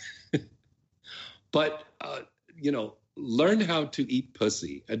 but, you know, learn how to eat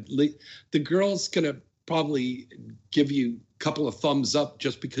pussy. The girl's going to probably give you a couple of thumbs up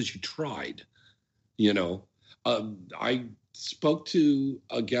just because you tried, you know. I spoke to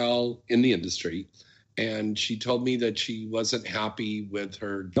a gal in the industry, and she told me that she wasn't happy with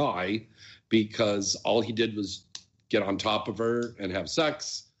her guy because all he did was get on top of her and have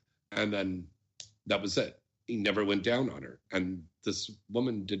sex, and then that was it. He never went down on her. And this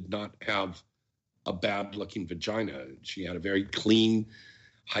woman did not have a bad-looking vagina. She had a very clean,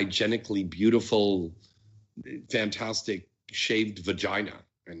 hygienically beautiful, fantastic shaved vagina,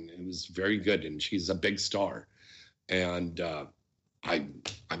 and it was very good. And she's a big star. And I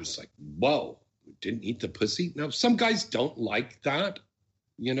was like, whoa, didn't eat the pussy? Now, some guys don't like that,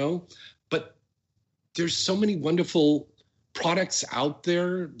 you know, but there's so many wonderful products out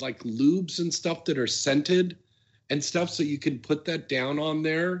there, like lubes and stuff that are scented and stuff, so you can put that down on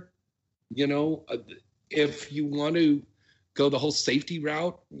there. You know, if you want to go the whole safety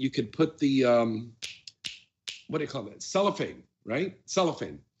route, you could put the, what do you call it? Cellophane, right?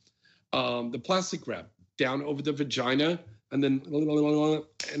 Cellophane. The plastic wrap down over the vagina and then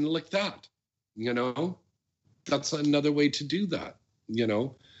and like that, you know? That's another way to do that, you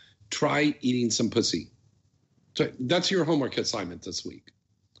know? Try eating some pussy. So that's your homework assignment this week.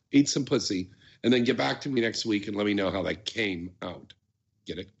 Eat some pussy and then get back to me next week and let me know how that came out.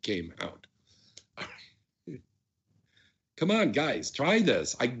 Get it? Came out. Come on, guys, try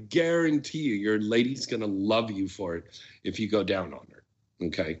this. I guarantee you your lady's going to love you for it if you go down on her,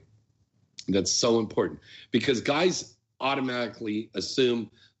 okay? That's so important because guys automatically assume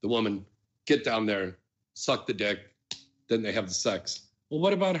the woman, get down there, suck the dick, then they have the sex. Well,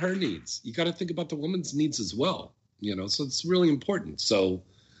 what about her needs? You got to think about the woman's needs as well, you know, so it's really important. So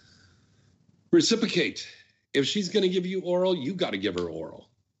reciprocate. If she's going to give you oral, you got to give her oral,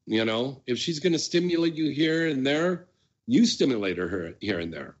 you know. If she's going to stimulate you here and there, you stimulate her here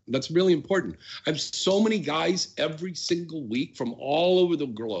and there. That's really important. I have so many guys every single week from all over the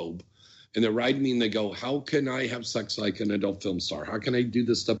globe, and they're writing me and they go, how can I have sex like an adult film star? How can I do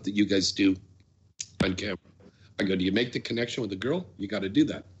the stuff that you guys do on camera? I go, do you make the connection with the girl? You got to do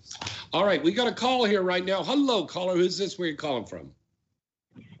that. All right, we got a call here right now. Hello, caller. Who's this? Where are you calling from?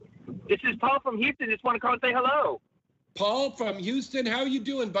 This is Paul from Houston. Just want to call and say hello. Paul from Houston. How are you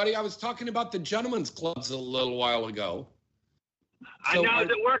doing, buddy? I was talking about the gentlemen's clubs a little while ago. I know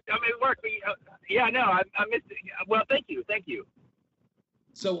it's at work. I'm at work. Yeah, no, I missed it. Well, thank you. Thank you.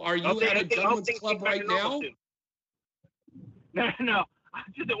 So are you at a gentlemen's club right now? No,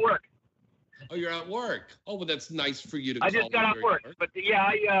 I'm just at work. Oh, you're at work. Oh, well, that's nice for you to I just got off work. But,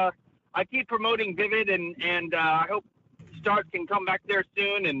 yeah, I keep promoting Vivid, and I hope Start can come back there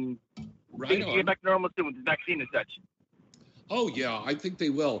soon and things get back to normal soon with the vaccine and such. Oh, yeah, I think they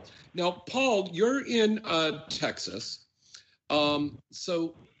will. Now, Paul, you're in Texas.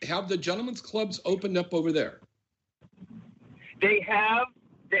 So have the gentlemen's clubs opened up over there? They have.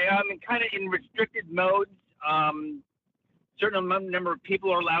 Kind of in restricted modes. Certain number of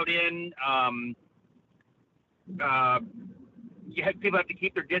people are allowed in. People have to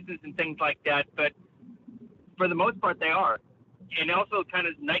keep their distance and things like that. But for the most part, they are. And also kind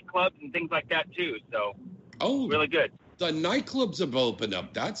of nightclubs and things like that, too. So, really good. The nightclubs have opened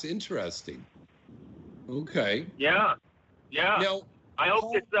up. That's interesting. Okay. Yeah. Now, I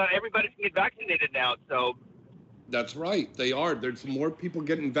hope that everybody can get vaccinated now. So. That's right. They are. There's more people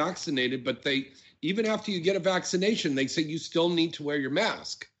getting vaccinated, but even after you get a vaccination, they say you still need to wear your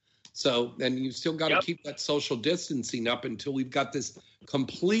mask. So then you still got to keep that social distancing up until we've got this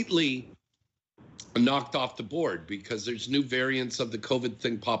completely knocked off the board, because there's new variants of the COVID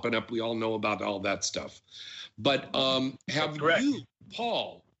thing popping up. We all know about all that stuff. But have you,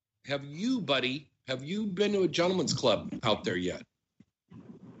 Paul, buddy, have you been to a gentleman's club out there yet?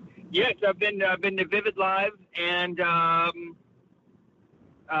 Yes, I've been to Vivid Live and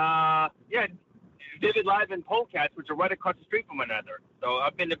Vivid Live and Polecats, which are right across the street from one another. So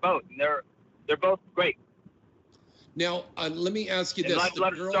I've been to both, and they're both great. Now, let me ask you and this: a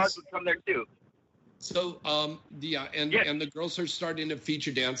lot of stars would come there too. So, and the girls are starting to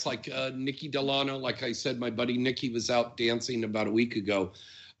feature dance, like Nikki Delano. Like I said, my buddy Nikki was out dancing about a week ago.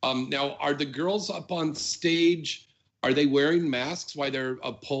 Now, are the girls up on stage? Are they wearing masks while they're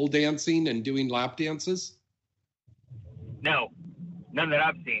pole dancing and doing lap dances? No, none that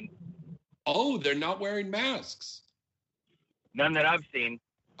I've seen. Oh, they're not wearing masks. None that I've seen.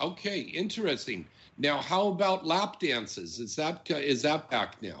 Okay, interesting. Now, how about lap dances? Is that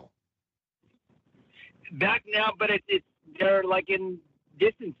back now? Back now, but they're like in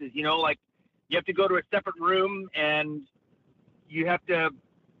distances. You know, like you have to go to a separate room, and you have to.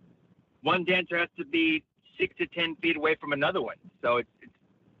 One dancer has to be 6 to 10 feet away from another one, so it's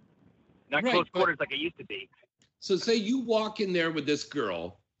not close quarters like it used to be. So, say you walk in there with this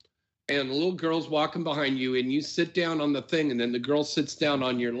girl, and the little girl's walking behind you, and you sit down on the thing, and then the girl sits down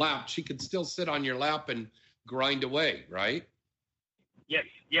on your lap. She could still sit on your lap and grind away, right? Yes.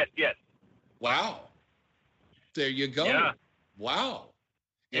 Wow. There you go. Yeah. Wow.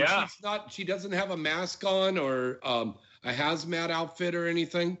 And she doesn't have a mask on or a hazmat outfit or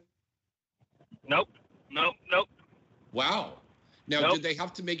anything? Nope. Wow. Now, did they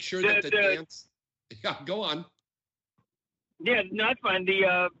have to make sure that the dance... Yeah, go on. Yeah, no, that's fine.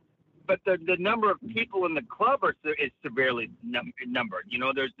 But the number of people in the club is severely numbered. You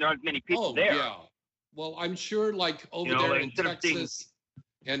know, there's not as many people there. Yeah. Well, I'm sure, like over there in Texas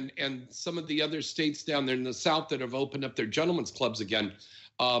and some of the other states down there in the South that have opened up their gentlemen's clubs again,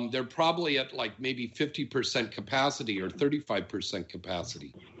 they're probably at like maybe 50% capacity or 35%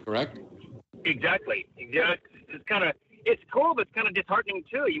 capacity. Correct? Exactly. It's cool, but it's kind of disheartening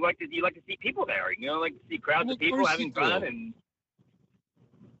too. You like to see people there. You know, like to see crowds of people having fun and.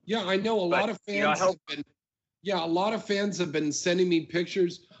 Yeah, I know a lot of fans. A lot of fans have been sending me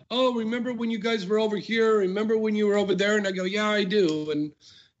pictures. Oh, remember when you guys were over here? Remember when you were over there? And I go, yeah, I do. And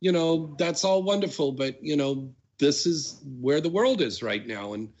you know, that's all wonderful, but you know, this is where the world is right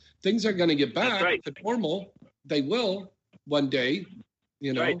now, and things are going to get back to normal. They will one day.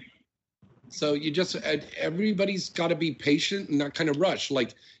 You know. Right. So you just, everybody's got to be patient and not kind of rush.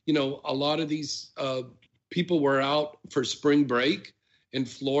 Like, you know, a lot of these people were out for spring break in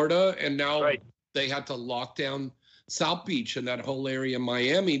Florida, and now they had to lock down South Beach and that whole area of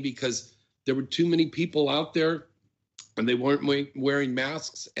Miami because there were too many people out there and they weren't wearing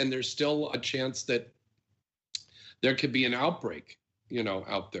masks, and there's still a chance that there could be an outbreak, you know,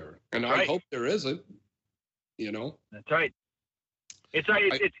 out there. And I hope there isn't, you know. That's right. It's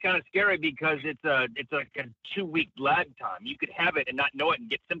kind of scary because it's like a 2-week lag time. You could have it and not know it and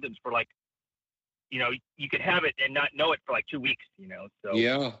get symptoms for like, you know, you could have it and not know it for like 2 weeks, you know. So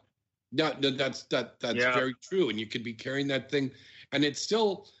yeah, that's very true. And you could be carrying that thing, and it's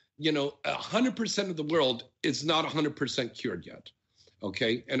still, you know, 100% of the world is not 100% cured yet.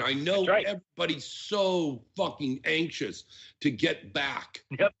 Okay, and I know everybody's so fucking anxious to get back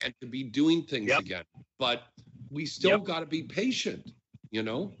and to be doing things again, but we still got to be patient. You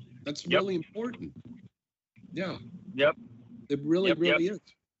know, that's really important. Yeah. Yep. It really is.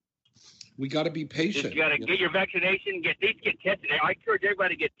 We got to be patient. You got to get your vaccination. Get tested. I encourage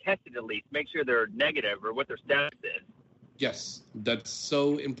everybody to get tested at least. Make sure they're negative or what their status is. Yes, that's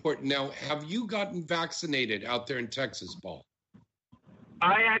so important. Now, have you gotten vaccinated out there in Texas, Paul?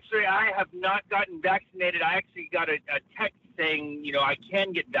 I have not gotten vaccinated. I actually got a text saying, you know, I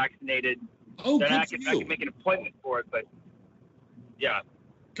can get vaccinated. Oh, that good I can make an appointment for it, but. Yeah.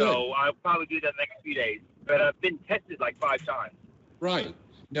 Good. So I'll probably do that next few days. But I've been tested like 5 times. Right.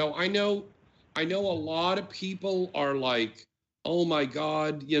 Now, I know a lot of people are like, oh my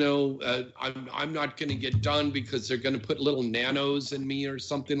God, I'm not going to get done because they're going to put little nanos in me or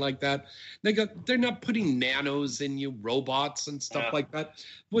something like that. They're not putting nanos in you, robots and stuff like that.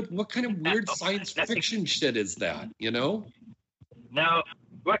 What kind of weird science fiction shit is that? No,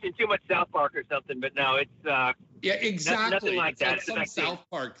 watching too much South Park or something, but no, it's yeah, exactly. Nothing like that. Like some South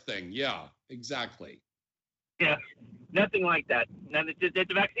Park thing. Yeah, exactly. Yeah, nothing like that. No, it's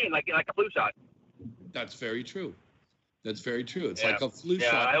a vaccine, like a flu shot. That's very true. It's like a flu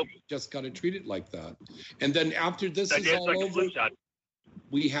shot. You just got to treat it like that. And then after this is all over,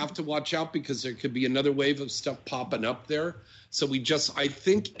 we have to watch out because there could be another wave of stuff popping up there. So I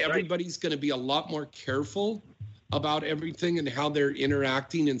think everybody's going to be a lot more careful about everything and how they're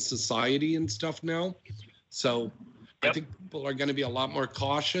interacting in society and stuff now. So I think people are going to be a lot more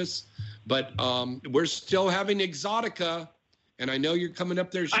cautious. But we're still having Exotica. And I know you're coming up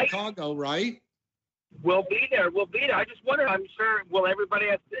there to Chicago, right? We'll be there. I just wonder. I'm sure. Will everybody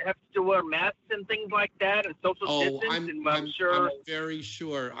have to wear masks and things like that and social distance? I'm very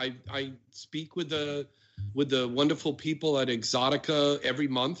sure. I speak with the wonderful people at Exotica every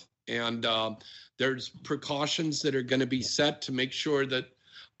month, and there's precautions that are going to be set to make sure that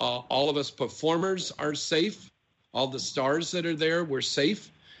all of us performers are safe. All the stars that are there, we're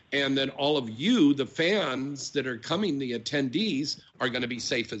safe, and then all of you, the fans that are coming, the attendees, are going to be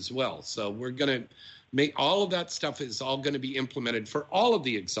safe as well. So we're going to make all of that stuff is all going to be implemented for all of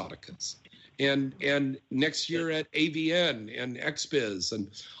the Exoticas. And next year at AVN and XBiz and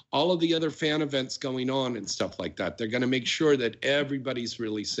all of the other fan events going on and stuff like that. They're going to make sure that everybody's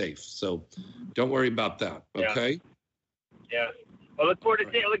really safe. So don't worry about that, okay? Yeah. Well, look forward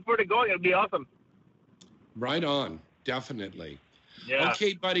to going. It'll be awesome. Right on. Definitely. Yeah.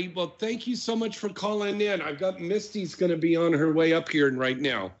 Okay, buddy. Well, thank you so much for calling in. I've got Misty's going to be on her way up here right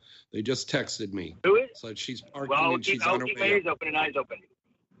now. They just texted me. Who is? So she's parking Well, she's I'll on her keep my way ears up. open and eyes open.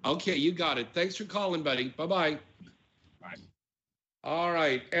 Okay, you got it. Thanks for calling, buddy. Bye-bye. Bye. All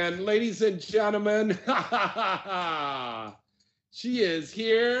right. And ladies and gentlemen, she is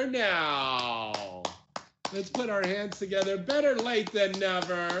here now. Let's put our hands together. Better late than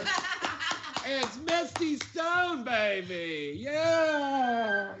never. It's Misty Stone, baby.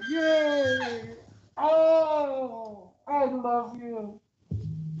 Yeah. Yay. Oh, I love you.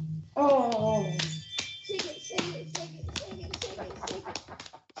 Oh. Shake it, shake it, shake it, shake it, shake it, shake it.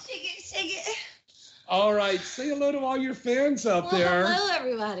 Shake it, shake it. All right. Say hello to all your fans out there. Hello,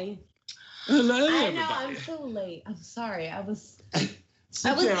 everybody. Hello, I know, everybody. I'm so late. I'm sorry. I was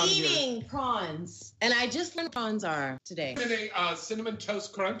Sit down eating prawns, and I just learned what prawns are today. Cinnamon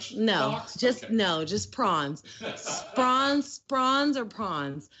Toast Crunch? No, box? just prawns. Prawns or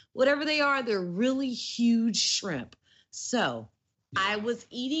prawns. Whatever they are, they're really huge shrimp. So I was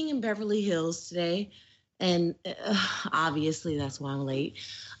eating in Beverly Hills today, and obviously that's why I'm late.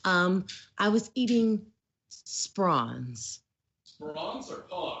 I was eating sprawns. Prawns or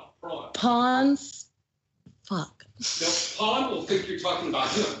pawn? Prawn. Prawns? Fuck. No, pawn will think you're talking about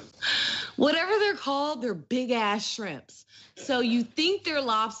him. Whatever they're called, they're big ass shrimps. So you think they're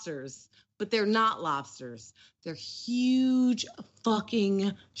lobsters, but they're not lobsters. They're huge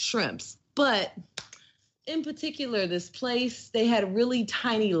fucking shrimps. But in particular, this place, they had really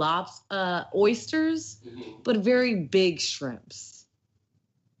tiny oysters, but very big shrimps.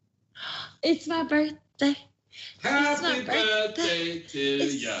 It's my birthday. Happy birthday to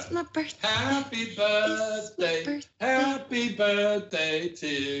ya. It's my birthday. Happy birthday. Happy birthday to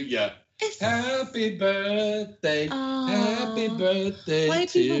ya. Happy birthday. Happy birthday White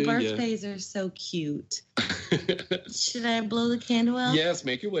to people ya. birthdays are so cute. Should I blow the candle out? Yes,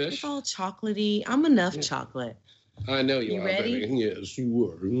 make your wish. It's all chocolatey. I'm enough chocolate. I know you are, ready? baby. Yes, you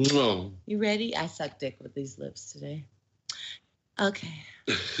are. Mwah. You ready? I suck dick with these lips today. Okay.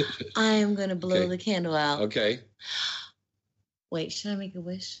 I am going to blow the candle out. Okay. Wait, should I make a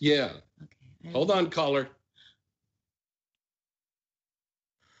wish? Yeah. Okay. Hold on, caller.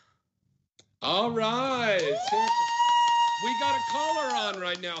 All right. We got a caller on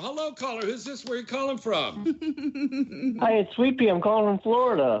right now. Hello, caller. Who's this? Where are you calling from? Hi, it's Sweepy. I'm calling from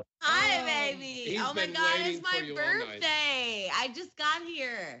Florida. Hi, baby. Oh my been God, waiting it's my for you all night. birthday. I just got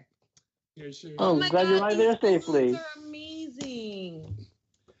here. Here's your. Oh, my glad God, you're right there these safely. balloons are amazing.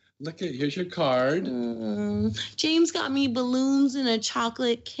 Look at here's your card. James got me balloons and a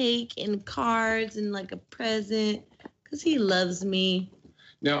chocolate cake and cards and like a present because he loves me.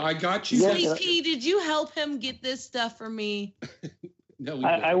 Now I got you. Sweet Pea, did you help him get this stuff for me? No,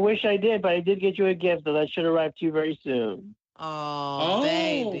 I wish I did, but I did get you a gift, so that should arrive to you very soon. Oh,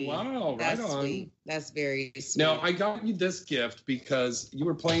 baby. Wow. That's right on. sweet. That's very sweet. Now, I got you this gift because you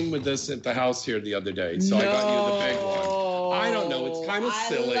were playing with this at the house here the other day. So I got you the big one. I don't know. It's kind of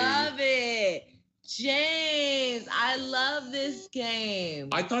silly. I love it. James, I love this game.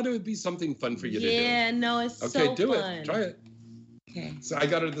 I thought it would be something fun for you to do. Yeah, no, it's so fun. Okay, do it. Try it. Okay. So I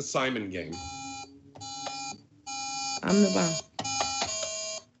got her the Simon game. I'm the bomb.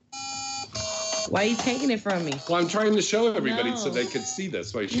 Why are you taking it from me? Well, I'm trying to show everybody so they could see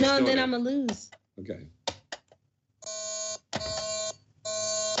this. Why she's No, then it. I'm going to lose. Okay.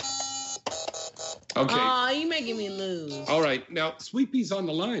 Okay. Oh, you making me lose. All right. Now, Sweet Pea's on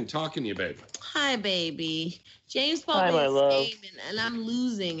the line talking to you, baby. Hi, baby. James bought Hi, me my this love. game, and I'm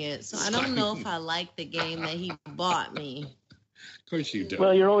losing it. So I don't know if I like the game that he bought me. Of course you do.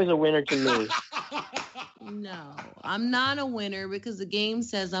 Well, you're always a winner to me. No, I'm not a winner because the game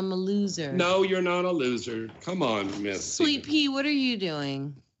says I'm a loser. No, you're not a loser. Come on, Miss. Sweet Pea, what are you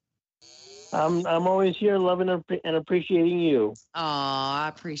doing? I'm always here loving and appreciating you. Oh, I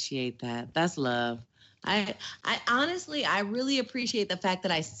appreciate that. That's love. I honestly, I really appreciate the fact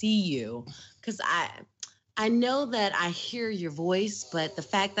that I see you because I know that I hear your voice, but the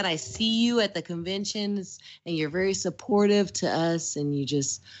fact that I see you at the conventions and you're very supportive to us and you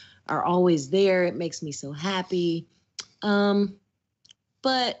just are always there, it makes me so happy.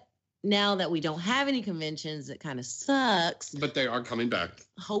 But now that we don't have any conventions, it kind of sucks. But they are coming back.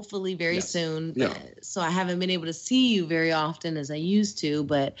 Hopefully very soon. Yeah. So I haven't been able to see you very often as I used to,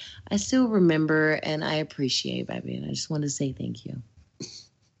 but I still remember and I appreciate, baby. And I just want to say thank you.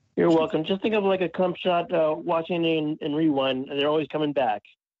 You're welcome. Just think of like a cum shot, watching and rewind. They're always coming back.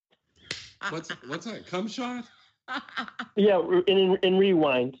 What's that? Cum shot? Yeah, in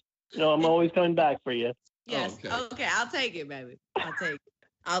rewind. I'm always coming back for you. Yes. Okay. I'll take it, baby.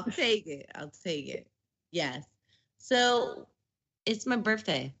 I'll take it. Yes. So it's my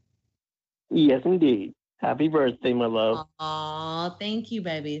birthday. Yes, indeed. Happy birthday, my love. Oh, thank you,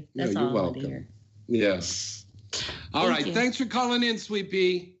 baby. That's you're all I wanted welcome. to hear. Yes. All right. you. Thanks for calling in, Sweet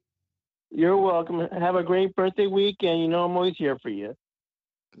Pea. You're welcome. Have a great birthday week, and I'm always here for you.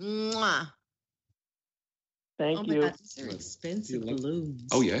 Mwah. Thank Oh you. my God, these are expensive balloons.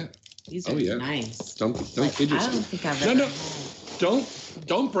 Oh yeah. These are nice. Don't kid yourself. I don't think I've ever.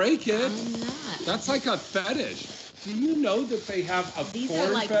 Don't break it. I'm not. That's like a fetish. Do you know that they have a These are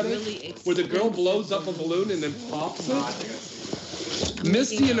porn like fetish really where the girl blows up a balloon and then pops it?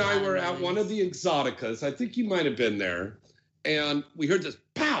 Misty and I were at one of the Exoticas. I think you might have been there, and we heard this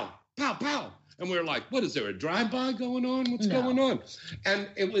pow, pow, pow. And we were like, what is there, a drive-by going on? What's going on? And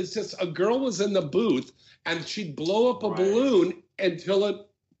it was just a girl was in the booth, and she'd blow up a balloon until it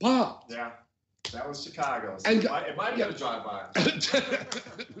popped. Yeah, that was Chicago. So And- it might have been a drive-by.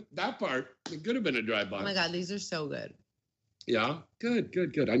 That part, it could have been a drive-by. Oh my God, these are so good. Yeah, good.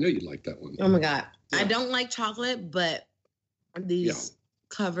 I know you'd like that one. Oh my God. I don't like chocolate, but these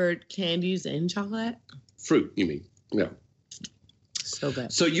covered candies in chocolate, Fruit, you mean? Yeah. so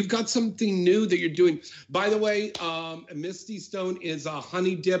good. So you've got something new that you're doing. By the way, Misty Stone is a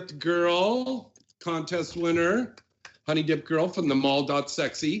Honey Dipped Girl contest winner. Honey Dipped Girl from the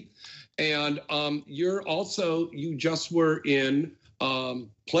mall.sexy. And you just were in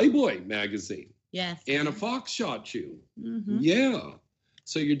Playboy magazine. Yes. Anna Fox shot you. Mm-hmm. Yeah.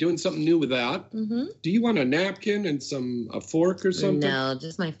 So you're doing something new with that. Mm-hmm. Do you want a napkin and a fork or something? No,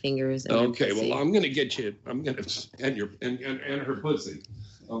 just my fingers. And Okay, my pussy. well, I'm going to get you. I'm going to and her pussy.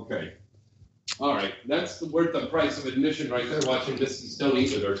 Okay. All right, that's worth the price of admission right there. Watching Misty Stone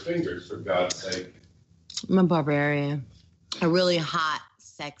eat with her fingers, for God's sake. I'm a barbarian. A really hot,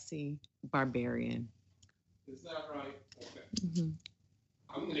 sexy barbarian. Is that right? Okay. Mm-hmm.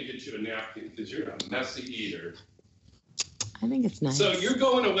 I'm going to get you a napkin because you're a messy eater. I think it's nice. So you're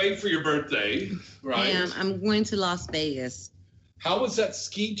going away for your birthday, right? And I'm going to Las Vegas. How was that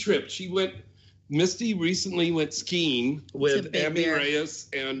ski trip? Misty recently went skiing with Big Amy Bear. Reyes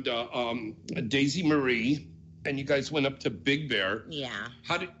and Daisy Marie, and you guys went up to Big Bear. Yeah.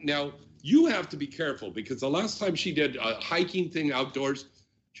 Now, you have to be careful because the last time she did a hiking thing outdoors,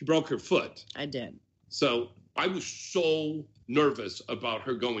 she broke her foot. I did. So I was so nervous about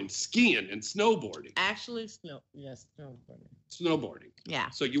her going skiing and snowboarding. Actually, snowboarding. Snowboarding. Yeah.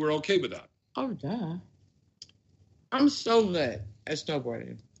 So you were okay with that? Oh, duh. I'm so good at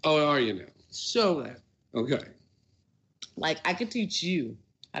snowboarding. Oh, are you now? So good. Okay. Like, I could teach you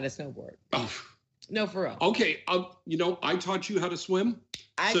how to snowboard. Oh. No, for real. Okay. I taught you how to swim.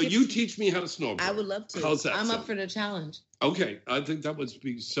 I So could- you teach me how to snowboard. I would love to. How's that I'm sound? up for the challenge. Okay, I think that would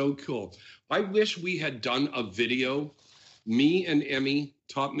be so cool. I wish we had done a video Me and Emmy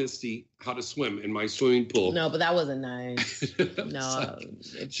taught Misty how to swim in my swimming pool. No, but that wasn't nice. No.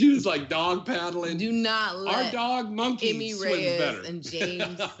 She was like dog paddling. Do not let our dog Monkey Emmy swims Reyes better. and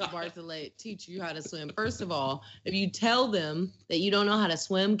James Bartolet teach you how to swim. First of all, if you tell them that you don't know how to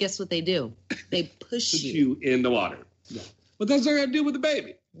swim, guess what they do? They push Put you. you in the water. Yeah. But that's what I got to do with the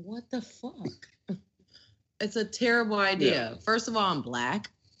baby. What the fuck? It's a terrible idea. Yeah. First of all, I'm black.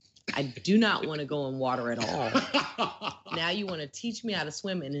 I do not want to go in water at all. Now you want to teach me how to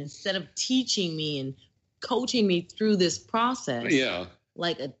swim, and instead of teaching me and coaching me through this process,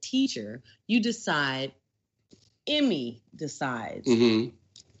 like a teacher, you decide, Emmy decides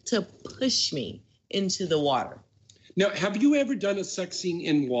to push me into the water. Now, have you ever done a sex scene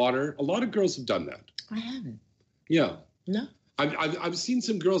in water? A lot of girls have done that. I haven't. Yeah. No. I've seen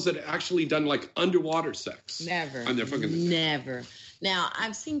some girls that have actually done like underwater sex. Never. And they're fucking Never. Now,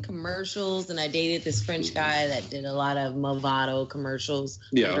 I've seen commercials, and I dated this French guy that did a lot of Movado commercials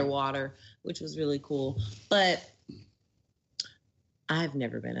underwater, which was really cool. But I've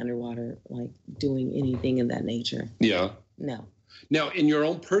never been underwater, like doing anything in that nature. Yeah. No. Now, in your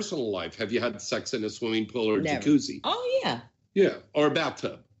own personal life, have you had sex in a swimming pool or Never. jacuzzi? Oh, yeah. Yeah. Or a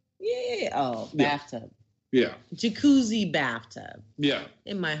bathtub? Yeah. Oh, Yeah. bathtub. Yeah. Jacuzzi bathtub. Yeah.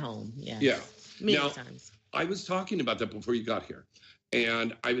 In my home, yes. Yeah. Many Now, times. I was talking about that before you got here.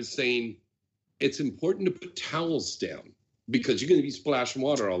 And I was saying it's important to put towels down because you're going to be splashing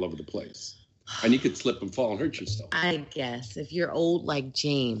water all over the place. And you could slip and fall and hurt yourself. I guess if you're old like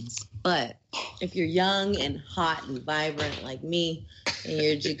James, but if you're young and hot and vibrant like me, in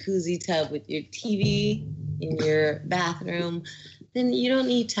your jacuzzi tub with your TV in your bathroom, then you don't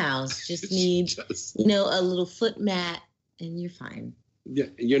need towels. Just need, a little foot mat, and you're fine. Yeah,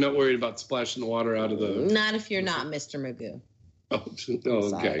 you're not worried about splashing the water out of the... Not if you're not Mr. Magoo. Okay.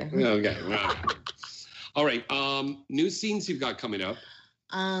 Okay. All right. New scenes you've got coming up.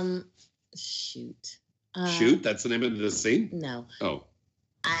 Shoot. Shoot? That's the name of the scene? No. Oh.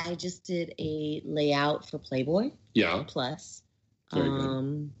 I just did a layout for Playboy. Yeah. Plus. Very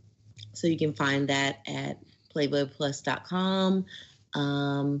good. So you can find that at playboyplus.com.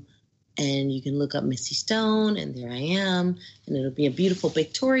 And you can look up Misty Stone, and there I am. And it'll be a beautiful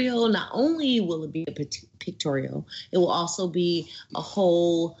pictorial. Not only will it be a pictorial, it will also be a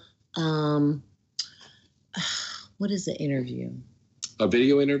whole, what is the interview? A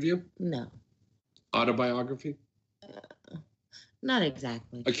video interview? No. Autobiography? Not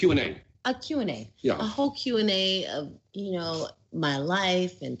exactly. A Q&A? A Q&A. Yeah. A whole Q&A of, my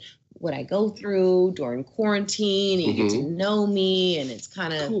life and what I go through during quarantine, and you get to know me, and it's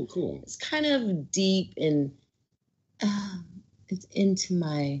kind of cool. It's kind of deep, and it's into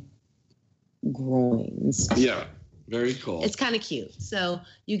my groins. Yeah, very cool. It's kind of cute. So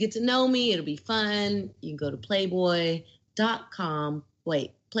you get to know me. It'll be fun. You can go to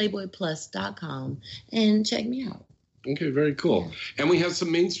playboyplus.com and check me out. Okay, very cool. And we have some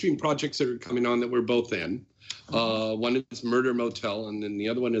mainstream projects that are coming on that we're both in. One is Murder Motel, and then the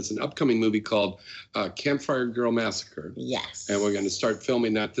other one is an upcoming movie called Campfire Girl Massacre. Yes. And we're going to start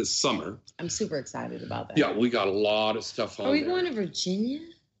filming that this summer. I'm super excited about that. Yeah, we got a lot of stuff on Are we there. going to Virginia?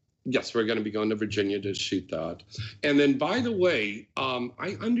 Yes, we're going to be going to Virginia to shoot that. And then, by the way,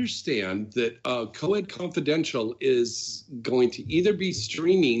 I understand that Coed Confidential is going to either be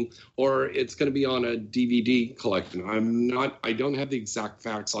streaming or it's going to be on a DVD collection. I don't have the exact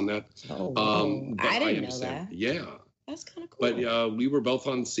facts on that. Oh, but I didn't know understand. that. Yeah. That's kind of cool. But we were both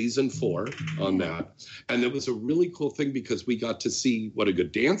on season 4 on that. And it was a really cool thing because we got to see what a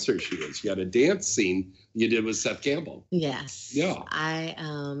good dancer she is. You had a dance scene you did with Seth Campbell. Yes. Yeah. I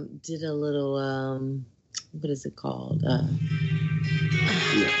did a little, what is it called?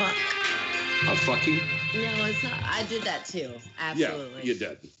 Fuck. Fucking? No, it's not. I did that too. Absolutely. Yeah, you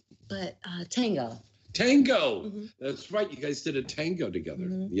did. But tango. Tango. Mm-hmm. That's right. You guys did a tango together.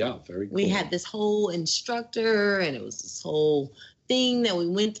 Yeah, very cool. We had this whole instructor, and it was this whole thing that we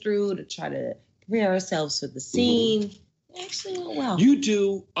went through to try to prepare ourselves for the scene. It actually went well. You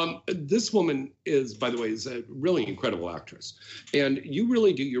do. This woman is, by the way, is a really incredible actress, and you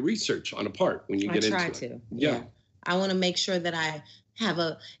really do your research on a part when you get into it. I try to. Yeah. I want to make sure that I have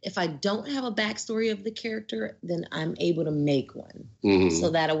if I don't have a backstory of the character, then I'm able to make one. Mm-hmm. So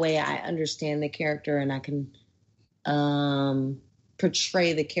that a way I understand the character and I can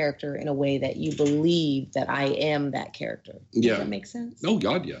portray the character in a way that you believe that I am that character. Does that make sense? Oh,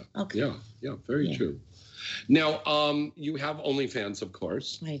 God, yeah. Okay. Yeah, very true. Now, you have OnlyFans, of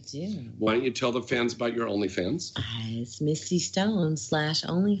course. I do. Why don't you tell the fans about your OnlyFans? It's Misty Stone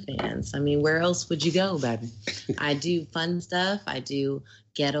 /OnlyFans. I mean, where else would you go, baby? I do fun stuff. I do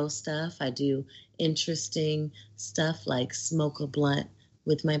ghetto stuff. I do interesting stuff like smoke a blunt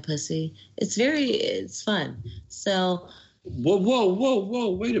with my pussy. It's fun. So.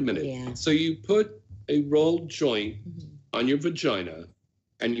 Whoa. Wait a minute. Yeah. So you put a rolled joint on your vagina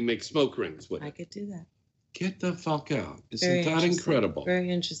and you make smoke rings with it. I could do that. Get the fuck out. Isn't that incredible? Very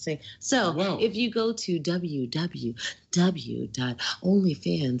interesting. So if you go to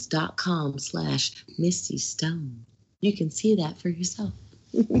www.onlyfans.com /Misty Stone, you can see that for yourself.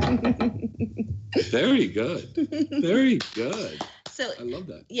 Very good. Very good. So I love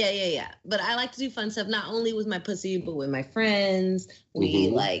that. Yeah. But I like to do fun stuff, not only with my pussy, but with my friends. We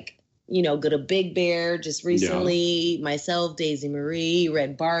go to Big Bear just recently. Yeah. Myself, Daisy Marie,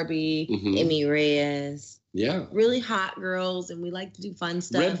 Red Barbie, Emmy Reyes. Yeah. Really hot girls, and we like to do fun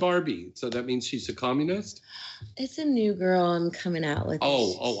stuff. Red Barbie. So that means she's a communist? It's a new girl I'm coming out with.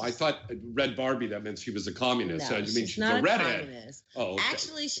 Oh, I thought Red Barbie, that meant she was a communist. No, so you mean she's not a redhead? Communist. Oh, okay.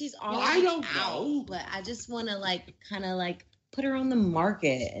 Actually, she's all I don't out, know. But I just want to kind of put her on the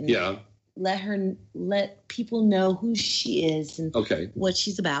market and let people know who she is and what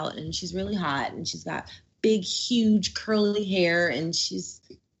she's about. And she's really hot, and she's got big, huge, curly hair, and she's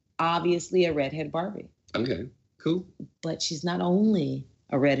obviously a redhead Barbie. Okay, cool. But she's not only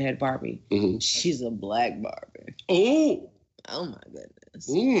a redhead Barbie. She's a black Barbie. Oh my goodness.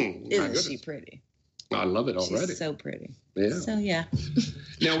 Isn't she pretty? I love it already. She's so pretty. Yeah. So, yeah.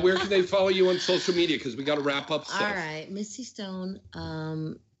 Now, where can they follow you on social media? Because we got to wrap up stuff. All right. Misty Stone,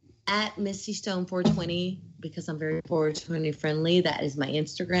 at Misty Stone 420, because I'm very 420 friendly. That is my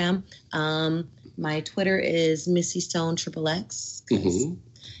Instagram. My Twitter is Misty Stone XXX.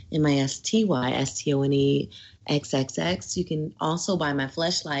 And my STYSTONEXXX. You can also buy my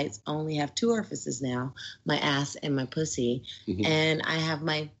fleshlights. I only have 2 orifices now, my ass and my pussy. And I have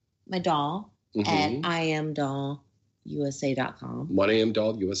my doll at IamDollUSA.com. 1AM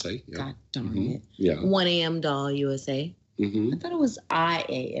Doll USA. Yeah. God darn it. Yeah. 1AM Doll USA. I thought it was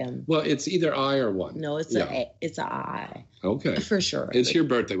IAM. Well, it's either I or 1. No, it's a I. Okay. For sure. It's your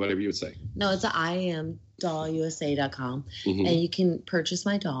birthday, whatever you would say. No, it's IamDollUSA.com. And you can purchase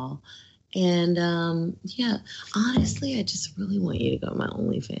my doll. And, honestly, I just really want you to go to my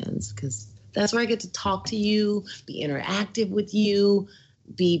OnlyFans, because that's where I get to talk to you, be interactive with you,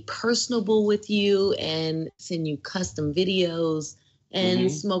 be personable with you, and send you custom videos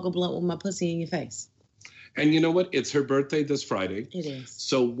and smoke a blunt with my pussy in your face. And you know what? It's her birthday this Friday. It is.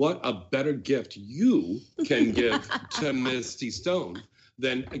 So what a better gift you can give to Misty Stone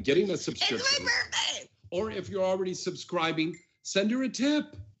than getting a subscription. It's my birthday! Or if you're already subscribing, send her a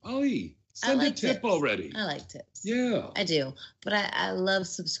tip. Ollie, send a tip already. I like tips. Yeah. I do. But I love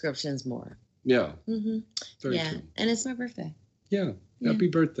subscriptions more. Yeah. Very true. And it's my birthday. Yeah. Happy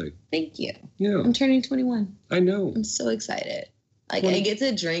birthday. Thank you. Yeah. I'm turning 21. I know. I'm so excited. I get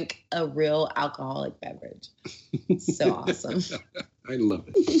to drink a real alcoholic beverage. So awesome. I love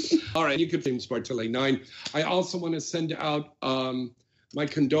it. All right. You can James Bartolet 9. I also want to send out my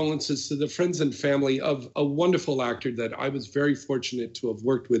condolences to the friends and family of a wonderful actor that I was very fortunate to have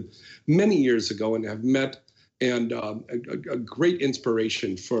worked with many years ago and have met, and a great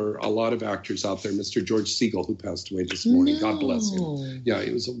inspiration for a lot of actors out there, Mr. George Siegel, who passed away this morning. God bless him. Yeah,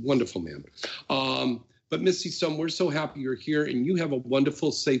 he was a wonderful man. But Misty Stone, we're so happy you're here, and you have a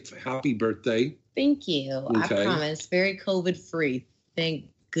wonderful, safe, happy birthday. Thank you. Okay. I promise. Very COVID-free. Thank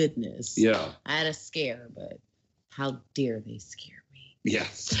goodness. Yeah. I had a scare, but how dare they scare me?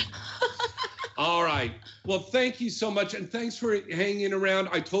 Yes. All right. Well, thank you so much, and thanks for hanging around.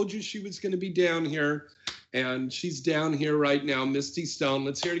 I told you she was going to be down here, and she's down here right now, Misty Stone.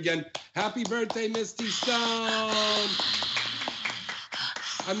 Let's hear it again. Happy birthday, Misty Stone.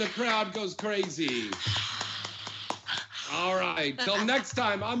 And the crowd goes crazy. All right. Till next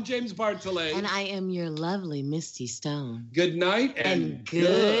time, I'm James Bartolet. And I am your lovely Misty Stone. Good night and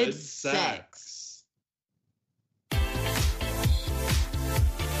good sex.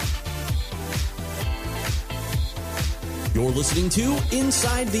 You're listening to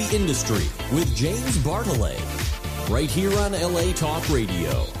Inside the Industry with James Bartolet, right here on LA Talk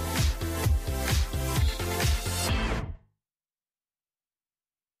Radio.